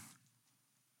 7.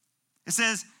 It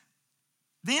says,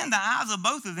 then the eyes of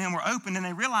both of them were opened, and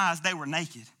they realized they were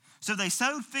naked. So they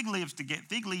sewed fig leaves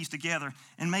together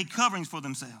and made coverings for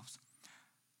themselves.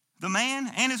 The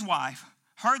man and his wife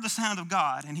heard the sound of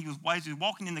God, and he was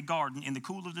walking in the garden in the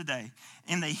cool of the day,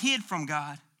 and they hid from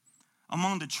God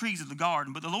among the trees of the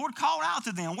garden. But the Lord called out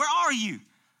to them, where are you?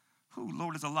 Oh,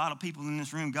 Lord, there's a lot of people in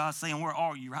this room. God's saying, where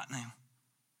are you right now?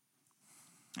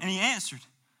 And he answered,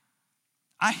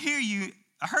 I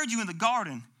heard you in the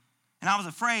garden, and I was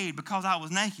afraid because I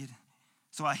was naked,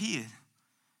 so I hid.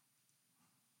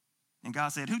 And God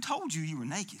said, who told you you were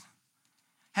naked?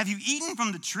 Have you eaten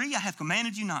from the tree I have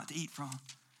commanded you not to eat from?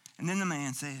 And then the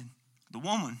man said, the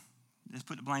woman, let's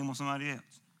put the blame on somebody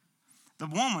else. The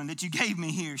woman that you gave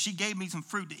me here, she gave me some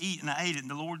fruit to eat, and I ate it. And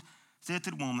the Lord said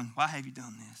to the woman, why have you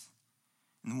done this?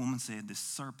 And the woman said, this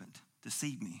serpent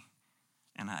deceived me,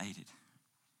 and I ate it.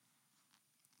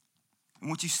 And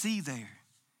what you see there,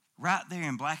 right there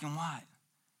in black and white,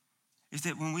 is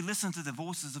that when we listen to the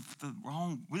voices of the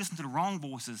wrong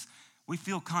voices, we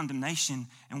feel condemnation.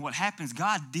 And what happens,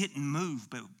 God didn't move,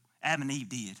 but Adam and Eve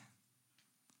did.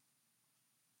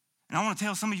 And I want to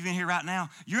tell some of you in here right now,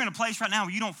 you're in a place right now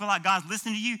where you don't feel like God's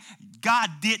listening to you. God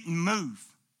didn't move.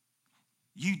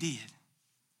 You did.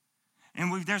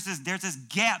 And there's this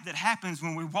gap that happens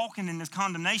when we're walking in this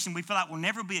condemnation. We feel like we'll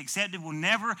never be accepted. We'll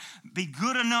never be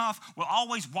good enough. We'll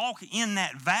always walk in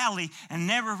that valley and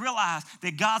never realize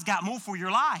that God's got more for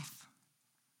your life.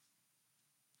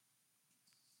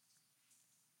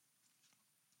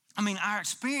 our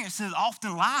experiences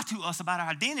often lie to us about our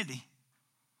identity.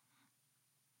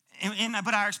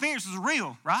 But our experiences are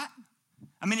real, right?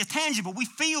 It's tangible. We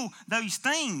feel those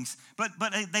things, but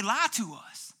they lie to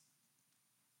us.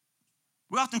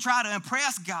 We often try to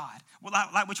impress God.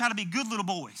 Like we try to be good little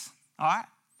boys, all right?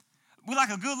 We're like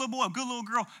a good little boy, a good little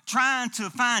girl trying to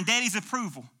find daddy's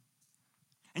approval.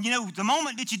 And the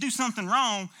moment that you do something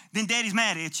wrong, then daddy's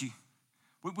mad at you.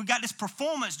 We got this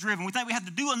performance driven. We think we have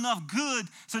to do enough good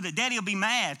so that daddy will be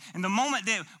mad. And the moment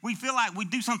that we feel like we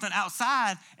do something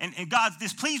outside and God's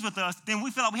displeased with us, then we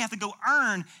feel like we have to go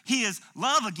earn his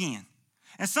love again.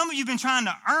 And some of you have been trying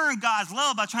to earn God's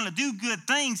love by trying to do good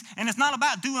things. And it's not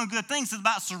about doing good things. It's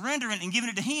about surrendering and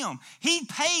giving it to him. He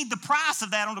paid the price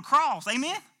of that on the cross.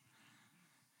 Amen?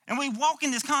 And we walk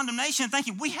in this condemnation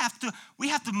thinking we have to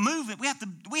move it.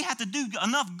 We have to do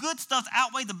enough good stuff to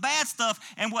outweigh the bad stuff.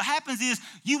 And what happens is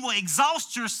you will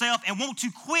exhaust yourself and want to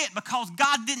quit because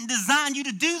God didn't design you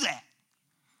to do that.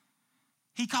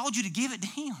 He called you to give it to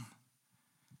him.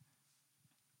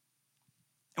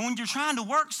 And when you're trying to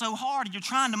work so hard and you're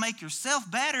trying to make yourself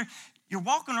better, you're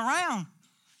walking around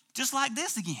just like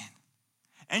this again.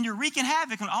 And you're wreaking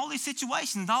havoc on all these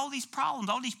situations, all these problems,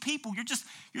 all these people. You're just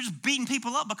beating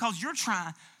people up because you're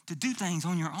trying to do things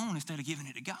on your own instead of giving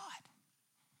it to God.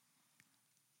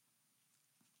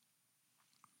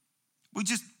 We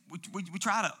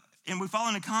try to, and we fall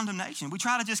into condemnation. We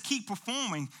try to just keep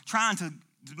performing, trying to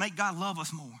make God love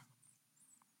us more.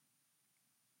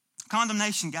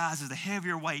 Condemnation, guys, is a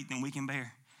heavier weight than we can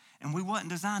bear. And we wasn't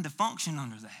designed to function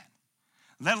under that,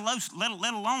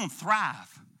 let alone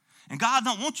thrive. And God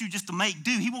don't want you just to make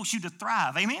do. He wants you to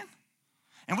thrive. Amen?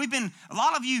 And a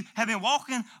lot of you have been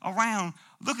walking around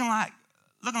looking like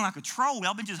a troll.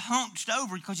 Y'all been just hunched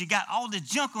over because you got all this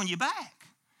junk on your back.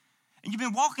 And you've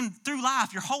been walking through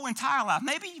life your whole entire life.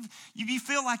 Maybe you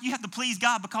feel like you have to please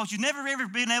God because you've never ever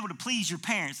been able to please your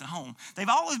parents at home. They've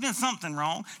always been something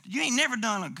wrong. You ain't never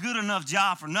done a good enough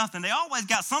job for nothing. They always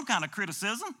got some kind of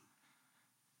criticism.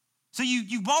 So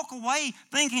you walk away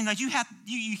thinking that you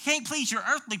can't please your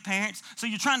earthly parents, so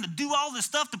you're trying to do all this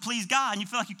stuff to please God, and you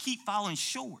feel like you keep falling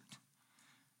short.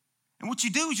 And what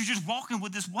you do is you're just walking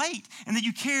with this weight, and then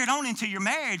you carry it on into your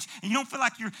marriage, and you don't feel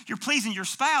like you're pleasing your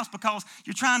spouse because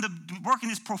you're trying to work in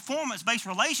this performance-based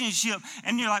relationship,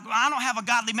 and you're like, well, I don't have a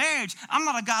godly marriage. I'm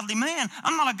not a godly man.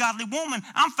 I'm not a godly woman.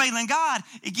 I'm failing God.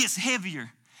 It gets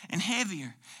heavier and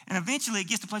heavier, and eventually it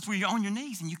gets to a place where you're on your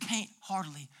knees, and you can't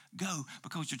hardly go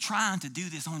because you're trying to do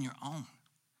this on your own.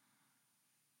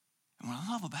 And what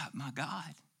I love about my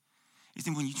God is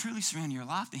that when you truly surrender your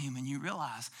life to him and you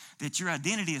realize that your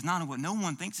identity is not in what no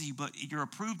one thinks of you, but you're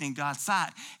approved in God's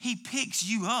sight, he picks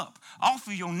you up off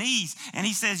of your knees and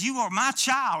he says, you are my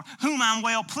child whom I'm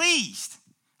well pleased.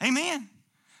 Amen.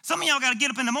 Some of y'all got to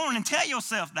get up in the morning and tell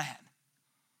yourself that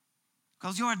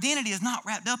because your identity is not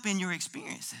wrapped up in your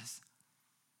experiences.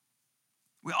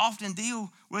 We often deal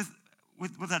with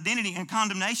identity and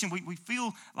condemnation. We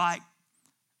feel like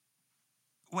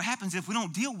what happens if we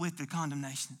don't deal with the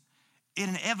condemnation, it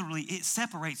inevitably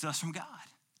separates us from God.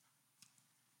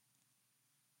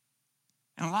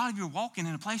 And a lot of you are walking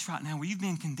in a place right now where you've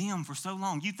been condemned for so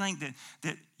long. You think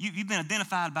that you've been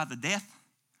identified by the death.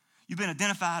 You've been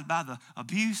identified by the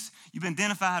abuse. You've been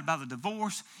identified by the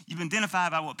divorce. You've been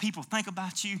identified by what people think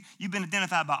about you. You've been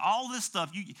identified by all this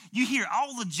stuff. You hear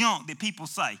all the junk that people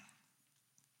say.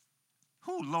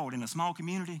 Oh, Lord, in a small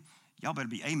community, y'all better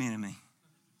be amening me.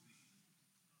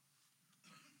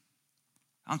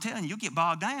 I'm telling you, you'll get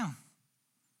bogged down.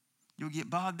 You'll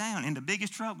get bogged down. And the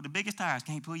biggest trouble, the biggest tires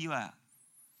can't pull you out.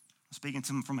 I'm speaking to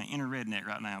them from an inner redneck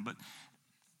right now. But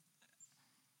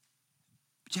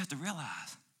you have to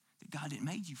realize that God didn't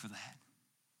make you for that.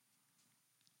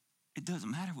 It doesn't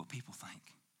matter what people think.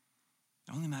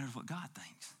 It only matters what God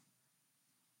thinks.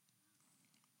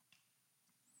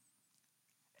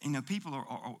 People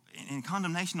are and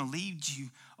condemnation will lead you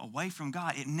away from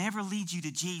God. It never leads you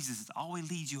to Jesus. It always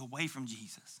leads you away from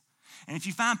Jesus. And if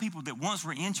you find people that once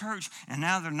were in church and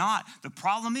now they're not, the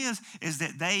problem is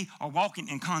that they are walking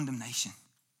in condemnation.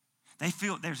 They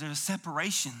feel there's a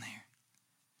separation there.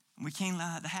 And we can't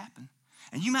allow that to happen.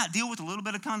 And you might deal with a little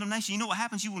bit of condemnation. You know what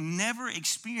happens? You will never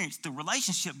experience the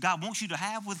relationship God wants you to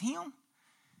have with him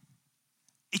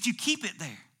if you keep it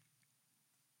there.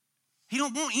 He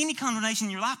don't want any condemnation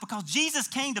in your life because Jesus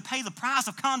came to pay the price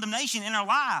of condemnation in our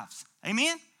lives.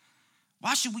 Amen?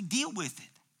 Why should we deal with it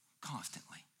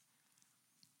constantly?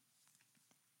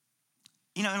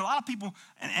 And a lot of people,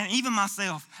 and even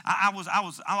myself, I've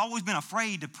always been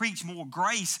afraid to preach more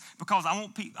grace because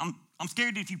I'm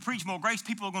scared that if you preach more grace,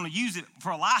 people are going to use it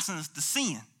for a license to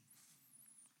sin.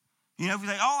 You know, if we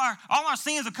say all our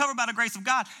sins are covered by the grace of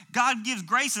God, God gives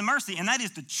grace and mercy, and that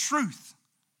is the truth.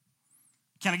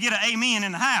 Can I get an amen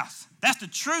in the house? That's the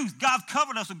truth. God's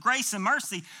covered us with grace and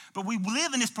mercy, but we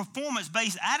live in this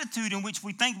performance-based attitude in which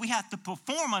we think we have to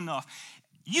perform enough.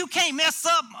 You can't mess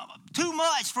up too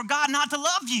much for God not to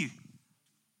love you.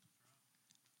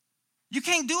 You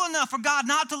can't do enough for God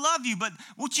not to love you, but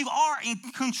what you are in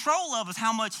control of is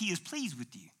how much he is pleased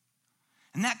with you.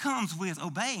 And that comes with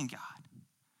obeying God.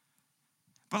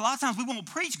 But a lot of times we won't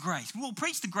preach grace. We won't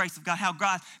preach the grace of God, how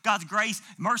God's grace,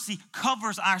 mercy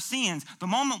covers our sins. The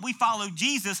moment we follow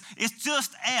Jesus, it's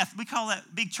just as, we call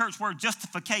that big church word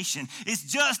justification. It's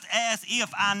just as if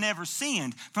I never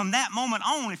sinned. From that moment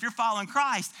on, if you're following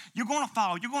Christ, you're going to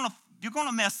fall. You're going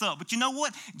to mess up. But you know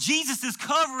what? Jesus is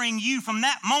covering you from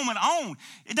that moment on.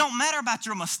 It don't matter about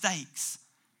your mistakes.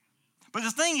 But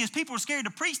the thing is, people are scared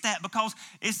to preach that because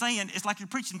it's like you're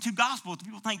preaching two gospels.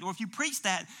 People think, well, if you preach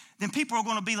that, then people are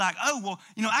going to be like, oh, well,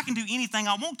 I can do anything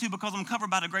I want to because I'm covered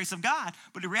by the grace of God.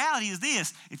 But the reality is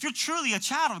this: if you're truly a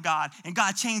child of God and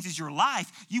God changes your life,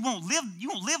 you won't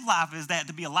live life as that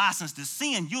to be a license to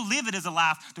sin. You'll live it as a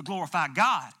life to glorify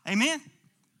God. Amen?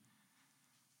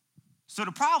 So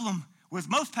the problem with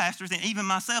most pastors and even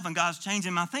myself, and God's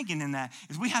changing my thinking in that,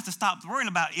 is we have to stop worrying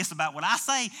about it's about what I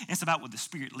say, it's about what the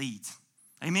Spirit leads.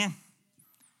 Amen?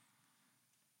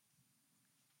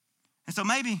 And so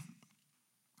maybe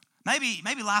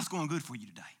life's going good for you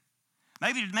today.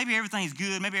 Maybe everything's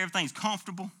good, maybe everything's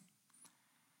comfortable.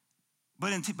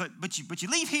 But you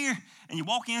leave here and you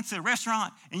walk into a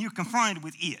restaurant and you're confronted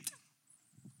with it.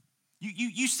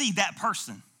 You see that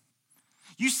person.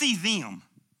 You see them.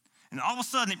 And all of a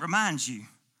sudden it reminds you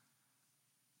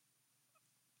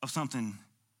of something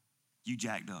you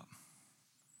jacked up.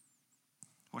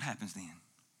 What happens then?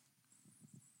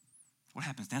 What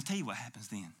happens then? I'll tell you what happens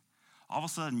then. All of a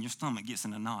sudden your stomach gets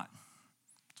in a knot.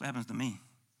 That's what happens to me.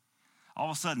 All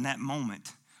of a sudden that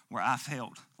moment where I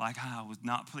felt like I was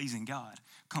not pleasing God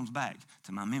comes back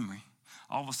to my memory.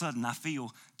 All of a sudden I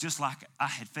feel just like I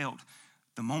had felt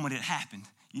the moment it happened.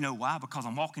 You know why? Because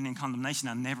I'm walking in condemnation.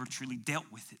 I never truly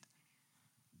dealt with it.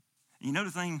 You know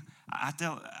the thing,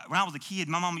 when I was a kid,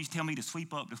 my mom used to tell me to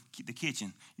sweep up the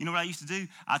kitchen. You know what I used to do?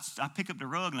 I pick up the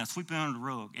rug and I sweep it under the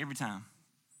rug every time.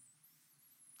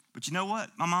 But you know what?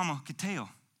 My mama could tell.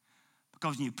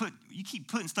 Because when you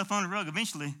keep putting stuff under the rug,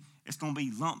 eventually it's going to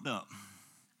be lumped up.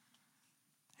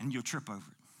 And you'll trip over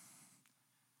it.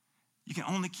 You can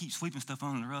only keep sweeping stuff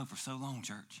under the rug for so long,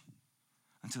 church,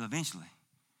 until eventually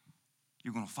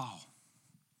you're going to fall.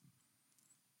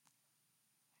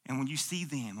 And when you see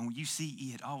them, and when you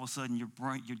see it, all of a sudden you're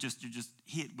just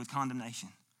hit with condemnation.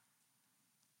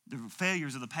 The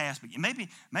failures of the past. But maybe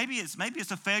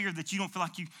it's a failure that you don't feel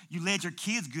like you led your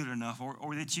kids good enough,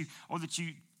 or that you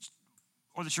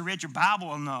read your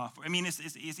Bible enough. I mean,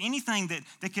 it's anything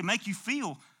that can make you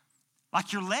feel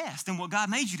like you're less than what God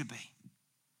made you to be.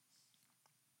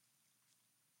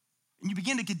 And you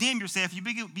begin to condemn yourself. You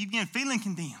begin feeling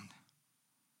condemned.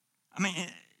 I mean,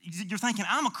 you're thinking,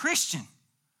 I'm a Christian.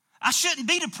 I shouldn't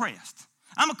be depressed.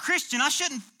 I'm a Christian. I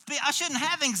shouldn't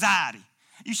have anxiety.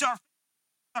 You start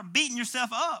beating yourself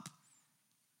up.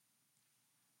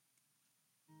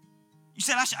 You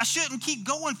said, I shouldn't keep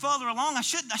going further along. I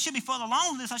should be further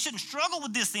along with this. I shouldn't struggle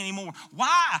with this anymore.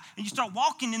 Why? And you start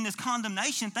walking in this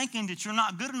condemnation, thinking that you're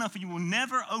not good enough and you will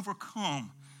never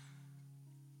overcome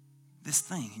this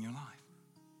thing in your life.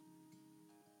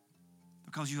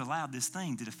 Because you allowed this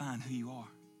thing to define who you are.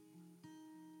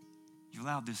 You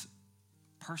allowed this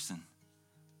person,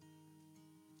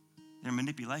 their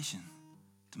manipulation,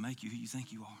 to make you who you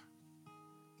think you are.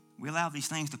 We allow these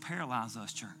things to paralyze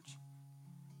us, church.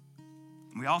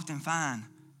 And we often find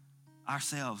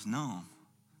ourselves numb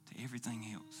to everything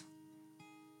else.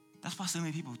 That's why so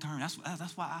many people turn. That's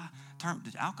why I turned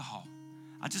to alcohol.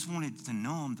 I just wanted to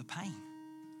numb the pain.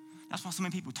 That's why so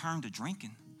many people turn to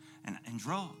drinking and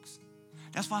drugs.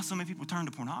 That's why so many people turn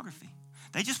to pornography.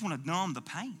 They just want to numb the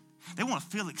pain. They want to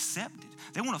feel accepted.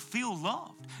 They want to feel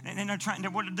loved.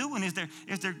 And what they're doing is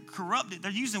they're corrupted.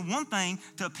 They're using one thing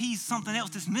to appease something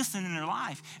else that's missing in their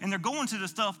life. And they're going to the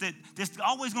stuff that's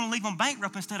always going to leave them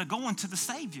bankrupt instead of going to the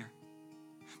Savior.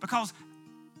 Because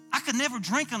I could never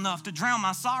drink enough to drown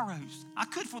my sorrows. I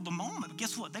could for the moment, but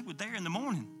guess what? They were there in the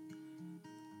morning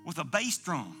with a bass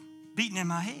drum beating in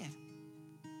my head.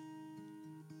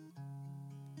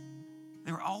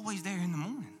 They were always there in the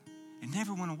morning. It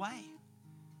never went away.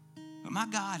 But my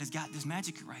God has got this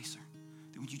magic eraser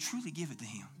that when you truly give it to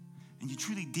him and you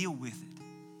truly deal with it,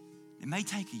 it may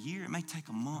take a year, it may take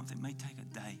a month, it may take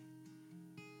a day.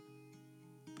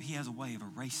 But he has a way of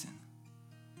erasing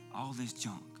all this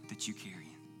junk that you're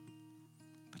carrying.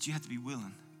 But you have to be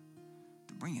willing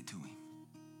to bring it to him.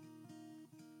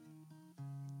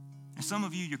 And some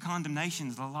of you, your condemnation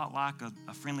is a lot like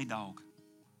a friendly dog.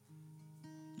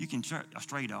 You can, a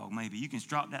stray dog maybe, you can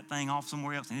drop that thing off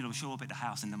somewhere else and it'll show up at the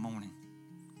house in the morning.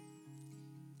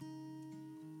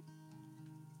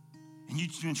 And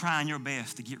you've been trying your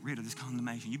best to get rid of this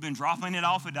condemnation. You've been dropping it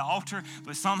off at the altar,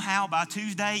 but somehow by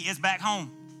Tuesday, it's back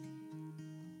home.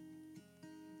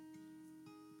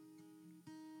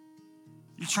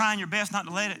 You're trying your best not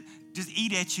to let it just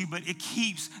eat at you, but it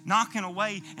keeps knocking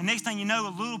away. And next thing you know,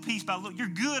 a little piece by little, you're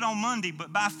good on Monday,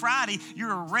 but by Friday,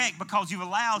 you're a wreck because you've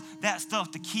allowed that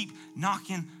stuff to keep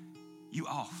knocking you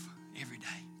off every day,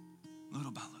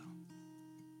 little by little.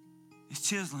 It's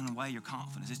chiseling away your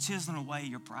confidence. It's chiseling away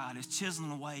your pride. It's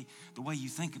chiseling away the way you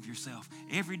think of yourself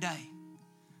every day.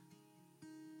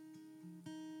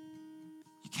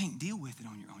 You can't deal with it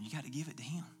on your own. You got to give it to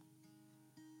him.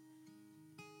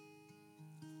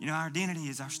 You know, our identity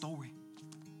is our story.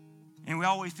 And we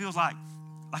always feel like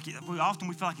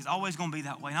we feel like it's always going to be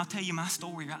that way. And I'll tell you my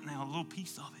story right now, a little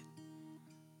piece of it.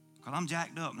 Because I'm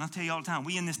jacked up. And I'll tell you all the time,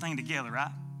 we in this thing together, right?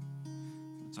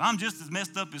 So I'm just as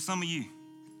messed up as some of you.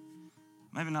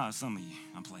 Maybe not as some of you.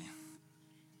 I'm playing.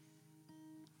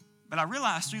 But I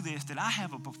realized through this that I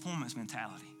have a performance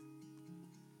mentality.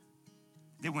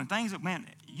 That when things, man,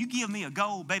 you give me a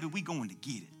goal, baby, we going to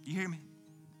get it. You hear me?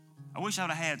 I wish I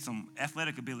would have had some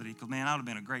athletic ability because, man, I would have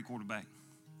been a great quarterback.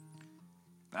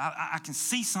 But I can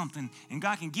see something, and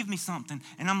God can give me something,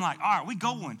 and I'm like, all right, we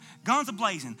going. Guns are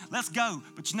blazing. Let's go.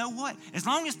 But you know what? As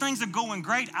long as things are going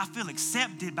great, I feel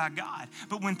accepted by God.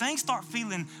 But when things start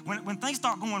when things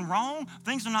start going wrong,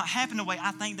 things are not happening the way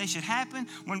I think they should happen,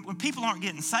 when people aren't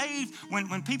getting saved,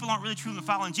 when people aren't really truly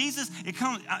following Jesus,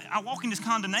 I walk in this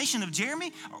condemnation of,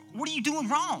 Jeremy, what are you doing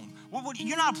wrong?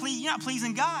 You're not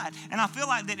pleasing God. And I feel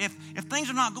like that if things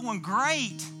are not going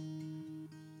great,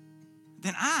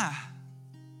 then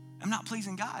I'm not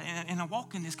pleasing God, and I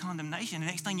walk in this condemnation. The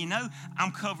next thing you know,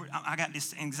 I'm covered. I got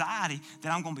this anxiety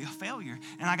that I'm going to be a failure,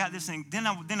 and I got this thing. Then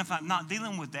if I'm not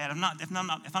dealing with that,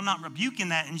 if I'm not rebuking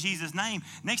that in Jesus' name,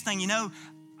 next thing you know,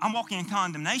 I'm walking in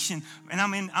condemnation, and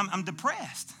I'm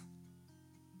depressed.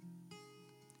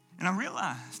 And I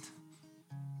realized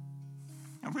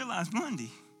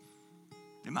Monday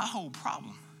that my whole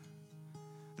problem,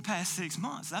 the past 6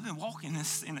 months, I've been walking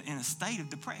in a state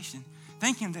of depression,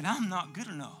 thinking that I'm not good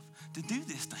enough to do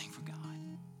this thing for God.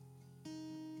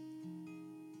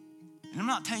 And I'm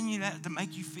not telling you that to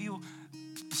make you feel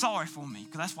sorry for me,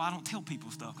 because that's why I don't tell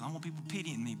people stuff, because I want people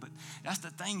pitying me. But that's the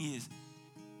thing is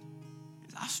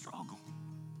I struggle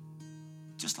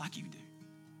just like you do.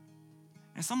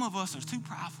 And some of us are too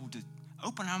prideful to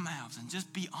open our mouths and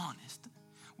just be honest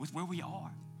with where we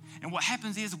are. And what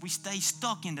happens is we stay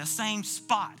stuck in the same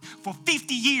spot for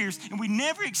 50 years and we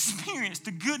never experience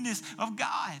the goodness of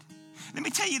God. Let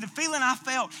me tell you the feeling I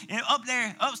felt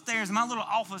upstairs in my little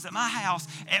office at my house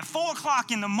at 4 o'clock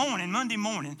in the morning, Monday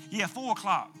morning. 4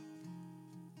 o'clock.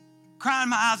 Crying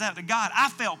my eyes out to God. I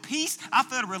felt peace. I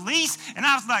felt a release. And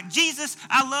I was like, Jesus,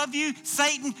 I love you.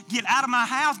 Satan, get out of my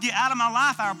house. Get out of my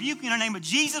life. I rebuke you in the name of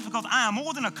Jesus because I am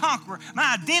more than a conqueror.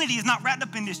 My identity is not wrapped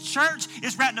up in this church.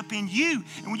 It's wrapped up in you.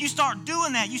 And when you start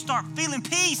doing that, you start feeling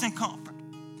peace and comfort.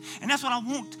 And that's what I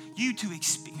want you to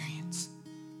experience.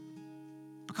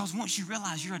 Because once you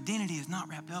realize your identity is not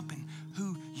wrapped up in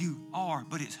who you are,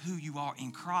 but it's who you are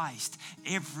in Christ,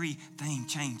 everything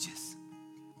changes.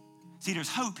 See, there's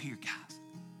hope here, guys.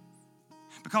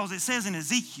 Because it says in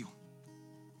Ezekiel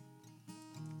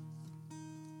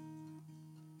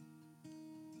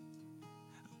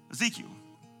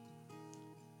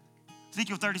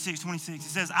 36:26, it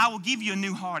says, I will give you a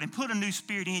new heart and put a new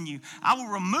spirit in you. I will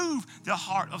remove the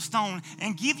heart of stone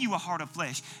and give you a heart of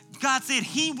flesh. God said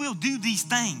he will do these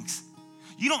things.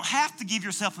 You don't have to give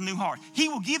yourself a new heart. He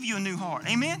will give you a new heart.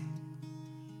 Amen?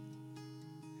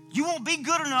 You won't be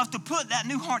good enough to put that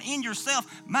new heart in yourself.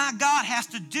 My God has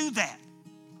to do that.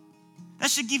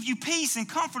 That should give you peace and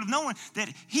comfort of knowing that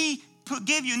he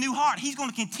gave you a new heart. He's going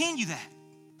to continue that.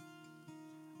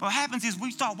 But what happens is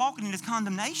we start walking in this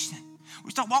condemnation.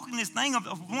 We start walking in this thing of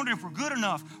wondering if we're good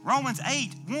enough. Romans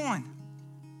 8:1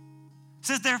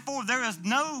 says, therefore, there is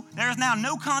now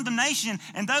no condemnation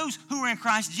in those who are in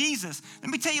Christ Jesus.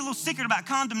 Let me tell you a little secret about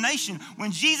condemnation.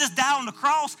 When Jesus died on the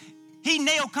cross, he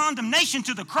nailed condemnation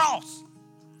to the cross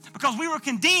because we were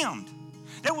condemned.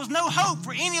 There was no hope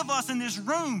for any of us in this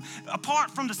room apart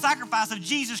from the sacrifice of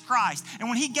Jesus Christ. And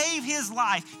when he gave his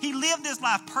life, he lived his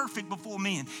life perfect before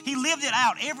men. He lived it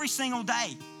out every single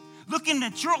day. Looking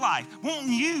at your life,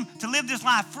 wanting you to live this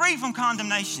life free from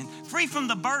condemnation, free from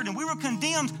the burden. We were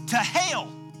condemned to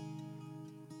hell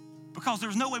because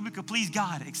there's no way we could please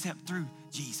God except through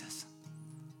Jesus.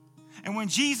 And when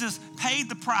Jesus paid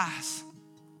the price,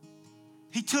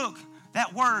 he took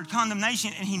that word,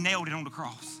 condemnation, and he nailed it on the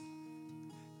cross.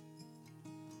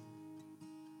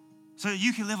 So that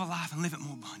you can live a life and live it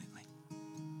more abundantly.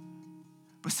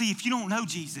 But see, if you don't know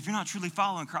Jesus, if you're not truly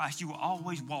following Christ, you will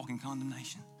always walk in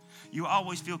condemnation. You will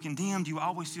always feel condemned. You will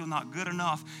always feel not good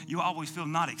enough. You will always feel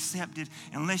not accepted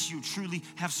unless you truly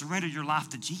have surrendered your life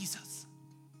to Jesus.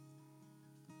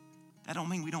 That don't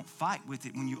mean we don't fight with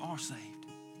it when you are saved.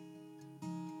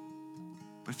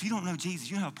 But if you don't know Jesus,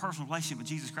 you don't have a personal relationship with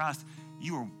Jesus Christ,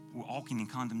 you are walking in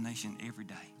condemnation every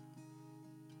day.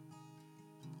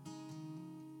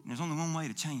 And there's only one way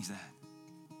to change that.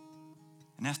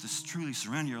 And that's to truly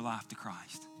surrender your life to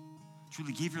Christ.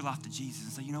 Truly give your life to Jesus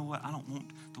and say, you know what? I don't want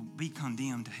to be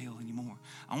condemned to hell anymore.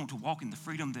 I want to walk in the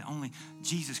freedom that only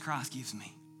Jesus Christ gives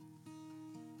me.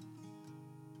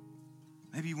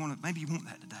 Maybe you want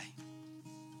that today.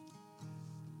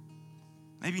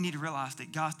 Maybe you need to realize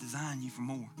that God's designed you for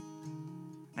more.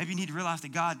 Maybe you need to realize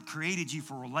that God created you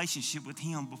for a relationship with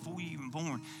him before you even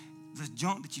born. The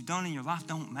junk that you've done in your life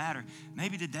don't matter.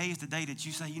 Maybe today is the day that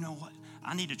you say, you know what?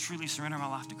 I need to truly surrender my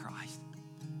life to Christ.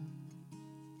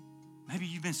 Maybe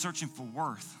you've been searching for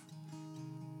worth.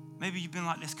 Maybe you've been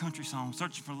like this country song,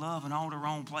 searching for love in all the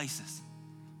wrong places.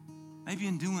 Maybe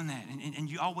in doing that, and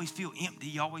you always feel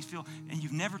empty, and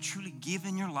you've never truly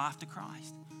given your life to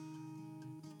Christ.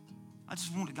 I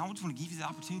just want to give you the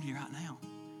opportunity right now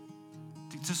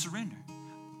to surrender,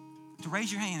 to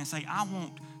raise your hand and say, I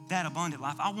want that abundant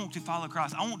life. I want to follow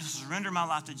Christ. I want to surrender my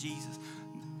life to Jesus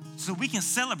so we can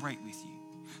celebrate with you,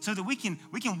 so that we can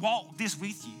walk this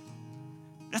with you.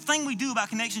 The thing we do about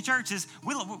Connection Church is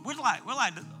we're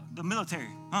like the military.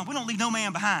 We don't leave no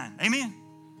man behind. Amen?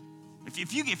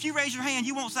 If you raise your hand,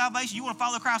 you want salvation, you want to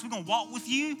follow Christ, we're going to walk with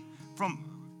you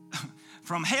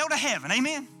from hell to heaven.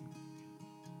 Amen?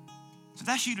 So if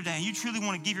that's you today, and you truly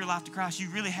want to give your life to Christ, you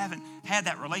really haven't had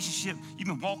that relationship, you've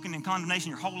been walking in condemnation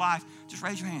your whole life, just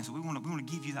raise your hand. So we want to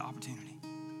give you that opportunity.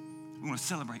 We want to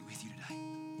celebrate with you today.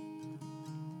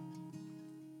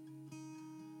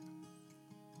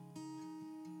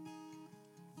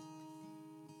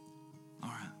 All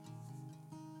right.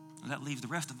 That leaves the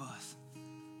rest of us,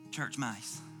 church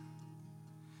mice.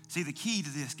 See, the key to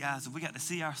this, guys, is we got to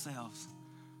see ourselves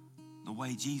the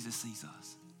way Jesus sees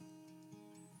us.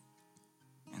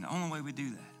 And the only way we do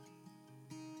that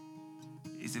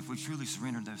is if we truly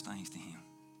surrender those things to him.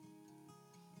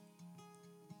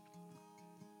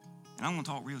 And I'm going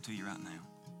to talk real to you right now.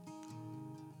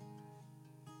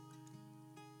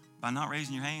 By not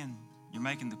raising your hand, you're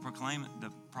making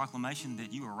the proclamation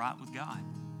that you are right with God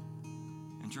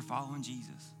and you're following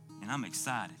Jesus. And I'm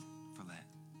excited for that.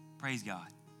 Praise God.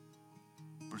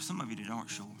 But there's some of you that aren't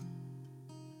sure.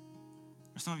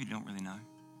 There's some of you that don't really know.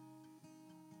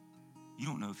 You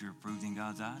don't know if you're approved in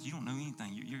God's eyes. You don't know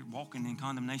anything. You're walking in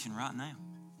condemnation right now.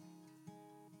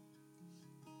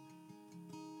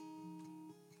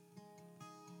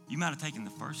 You might have taken the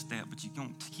first step, but you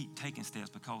don't keep taking steps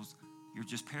because you're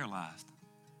just paralyzed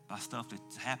by stuff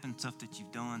that's happened, stuff that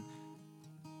you've done.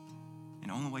 And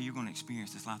the only way you're going to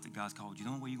experience this life that God's called you, the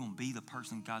only way you're going to be the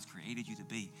person God's created you to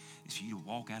be is for you to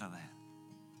walk out of that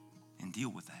and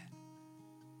deal with that.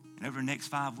 And over the next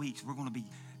 5 weeks, we're going to be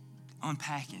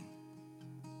unpacking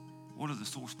what are the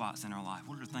sore spots in our life?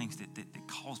 What are the things that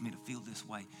cause me to feel this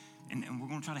way? And we're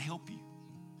going to try to help you.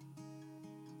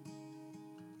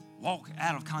 Walk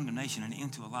out of condemnation and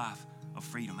into a life of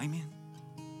freedom. Amen?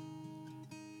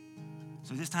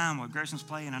 So this time while Gerson's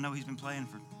playing, I know he's been playing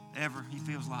forever, he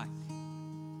feels like.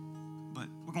 But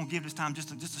we're going to give this time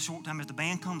just a short time as the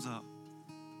band comes up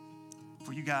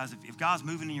for you guys. If God's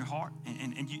moving in your heart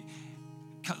and you,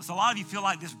 because a lot of you feel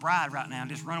like this bride right now,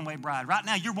 this runaway bride. Right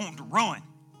now you're wanting to run.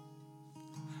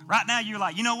 Right now you're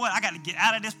like, you know what? I got to get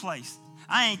out of this place.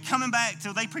 I ain't coming back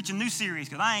till they preach a new series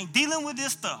because I ain't dealing with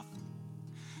this stuff.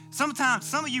 Sometimes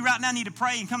some of you right now need to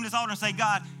pray and come to this altar and say,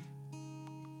 God,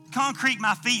 concrete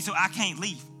my feet so I can't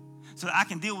leave, so that I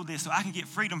can deal with this, so I can get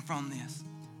freedom from this.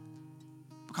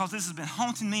 Because this has been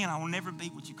haunting me and I will never be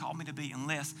what you called me to be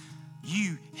unless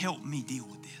you help me deal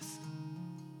with this.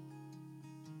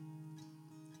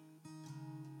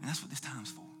 And that's what this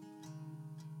time's for.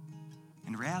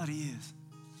 And the reality is,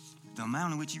 the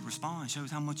amount in which you respond shows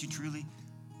how much you truly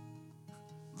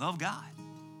love God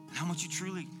and how much you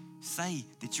truly say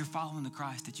that you're following the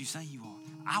Christ that you say you are.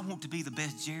 I want to be the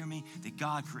best Jeremy that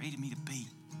God created me to be.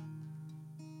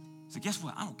 So guess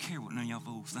what? I don't care what none of y'all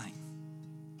fools think.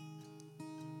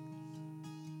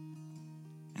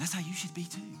 And that's how you should be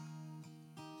too.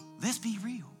 Let's be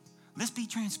real. Let's be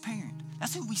transparent.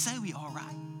 That's who we say we are,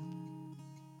 right?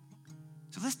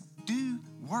 So let's do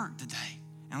work today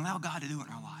and allow God to do it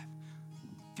in our life.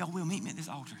 If y'all will, meet me at this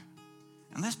altar.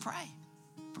 And let's pray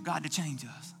for God to change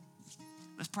us.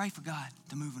 Let's pray for God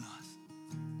to move in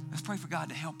us. Let's pray for God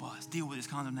to help us deal with this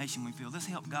condemnation we feel. Let's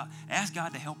help God, ask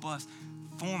God to help us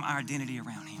form our identity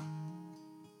around him.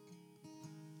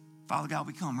 Father God,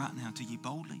 we come right now to you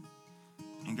boldly,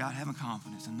 and God, having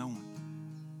confidence and knowing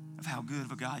of how good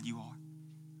of a God you are.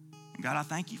 And God, I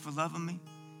thank you for loving me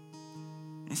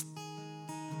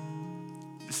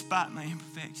despite my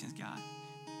imperfections, God.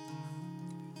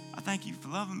 I thank you for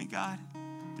loving me, God,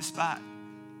 despite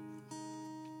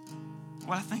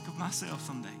what I think of myself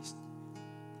some days.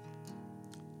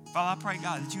 Father, I pray,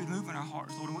 God, that you would move in our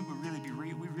hearts, Lord, and we would really be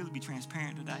real, we would really be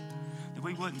transparent today. That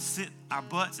we wouldn't sit our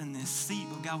butts in this seat,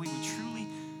 but God, we would truly,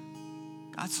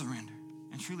 God, surrender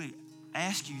and truly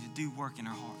ask you to do work in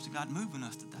our hearts. So God, move in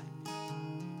us today.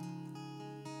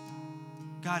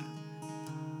 God,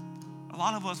 a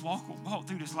lot of us walk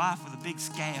through this life with a big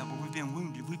scab, or we've been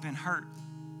wounded, we've been hurt.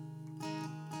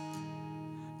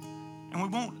 And we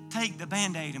won't take the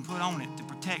Band-Aid and put on it to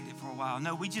protect it for a while.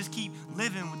 No, we just keep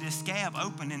living with this scab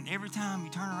open, and every time you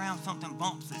turn around, something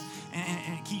bumps it,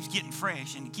 and it keeps getting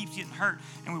fresh, and it keeps getting hurt,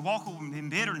 and we walk over in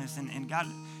bitterness, and God,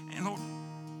 and Lord,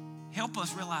 help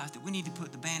us realize that we need to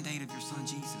put the Band-Aid of your Son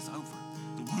Jesus over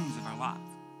the wounds of our life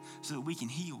so that we can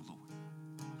heal, Lord.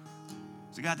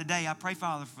 So God, today I pray,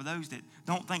 Father, for those that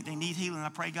don't think they need healing, I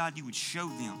pray, God, you would show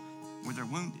them where they're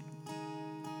wounded.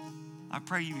 I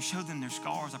pray you would show them their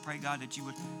scars. I pray, God, that you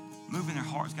would move in their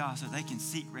hearts, God, so they can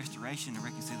seek restoration and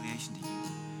reconciliation to you.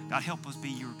 God, help us be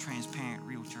your transparent,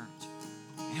 real church.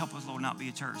 And help us, Lord, not be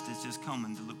a church that's just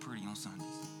coming to look pretty on Sundays.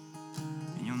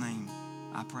 In your name,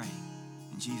 I pray.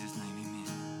 In Jesus' name, amen.